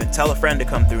 subscribe, and tell a friend to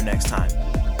come through next time.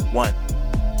 1.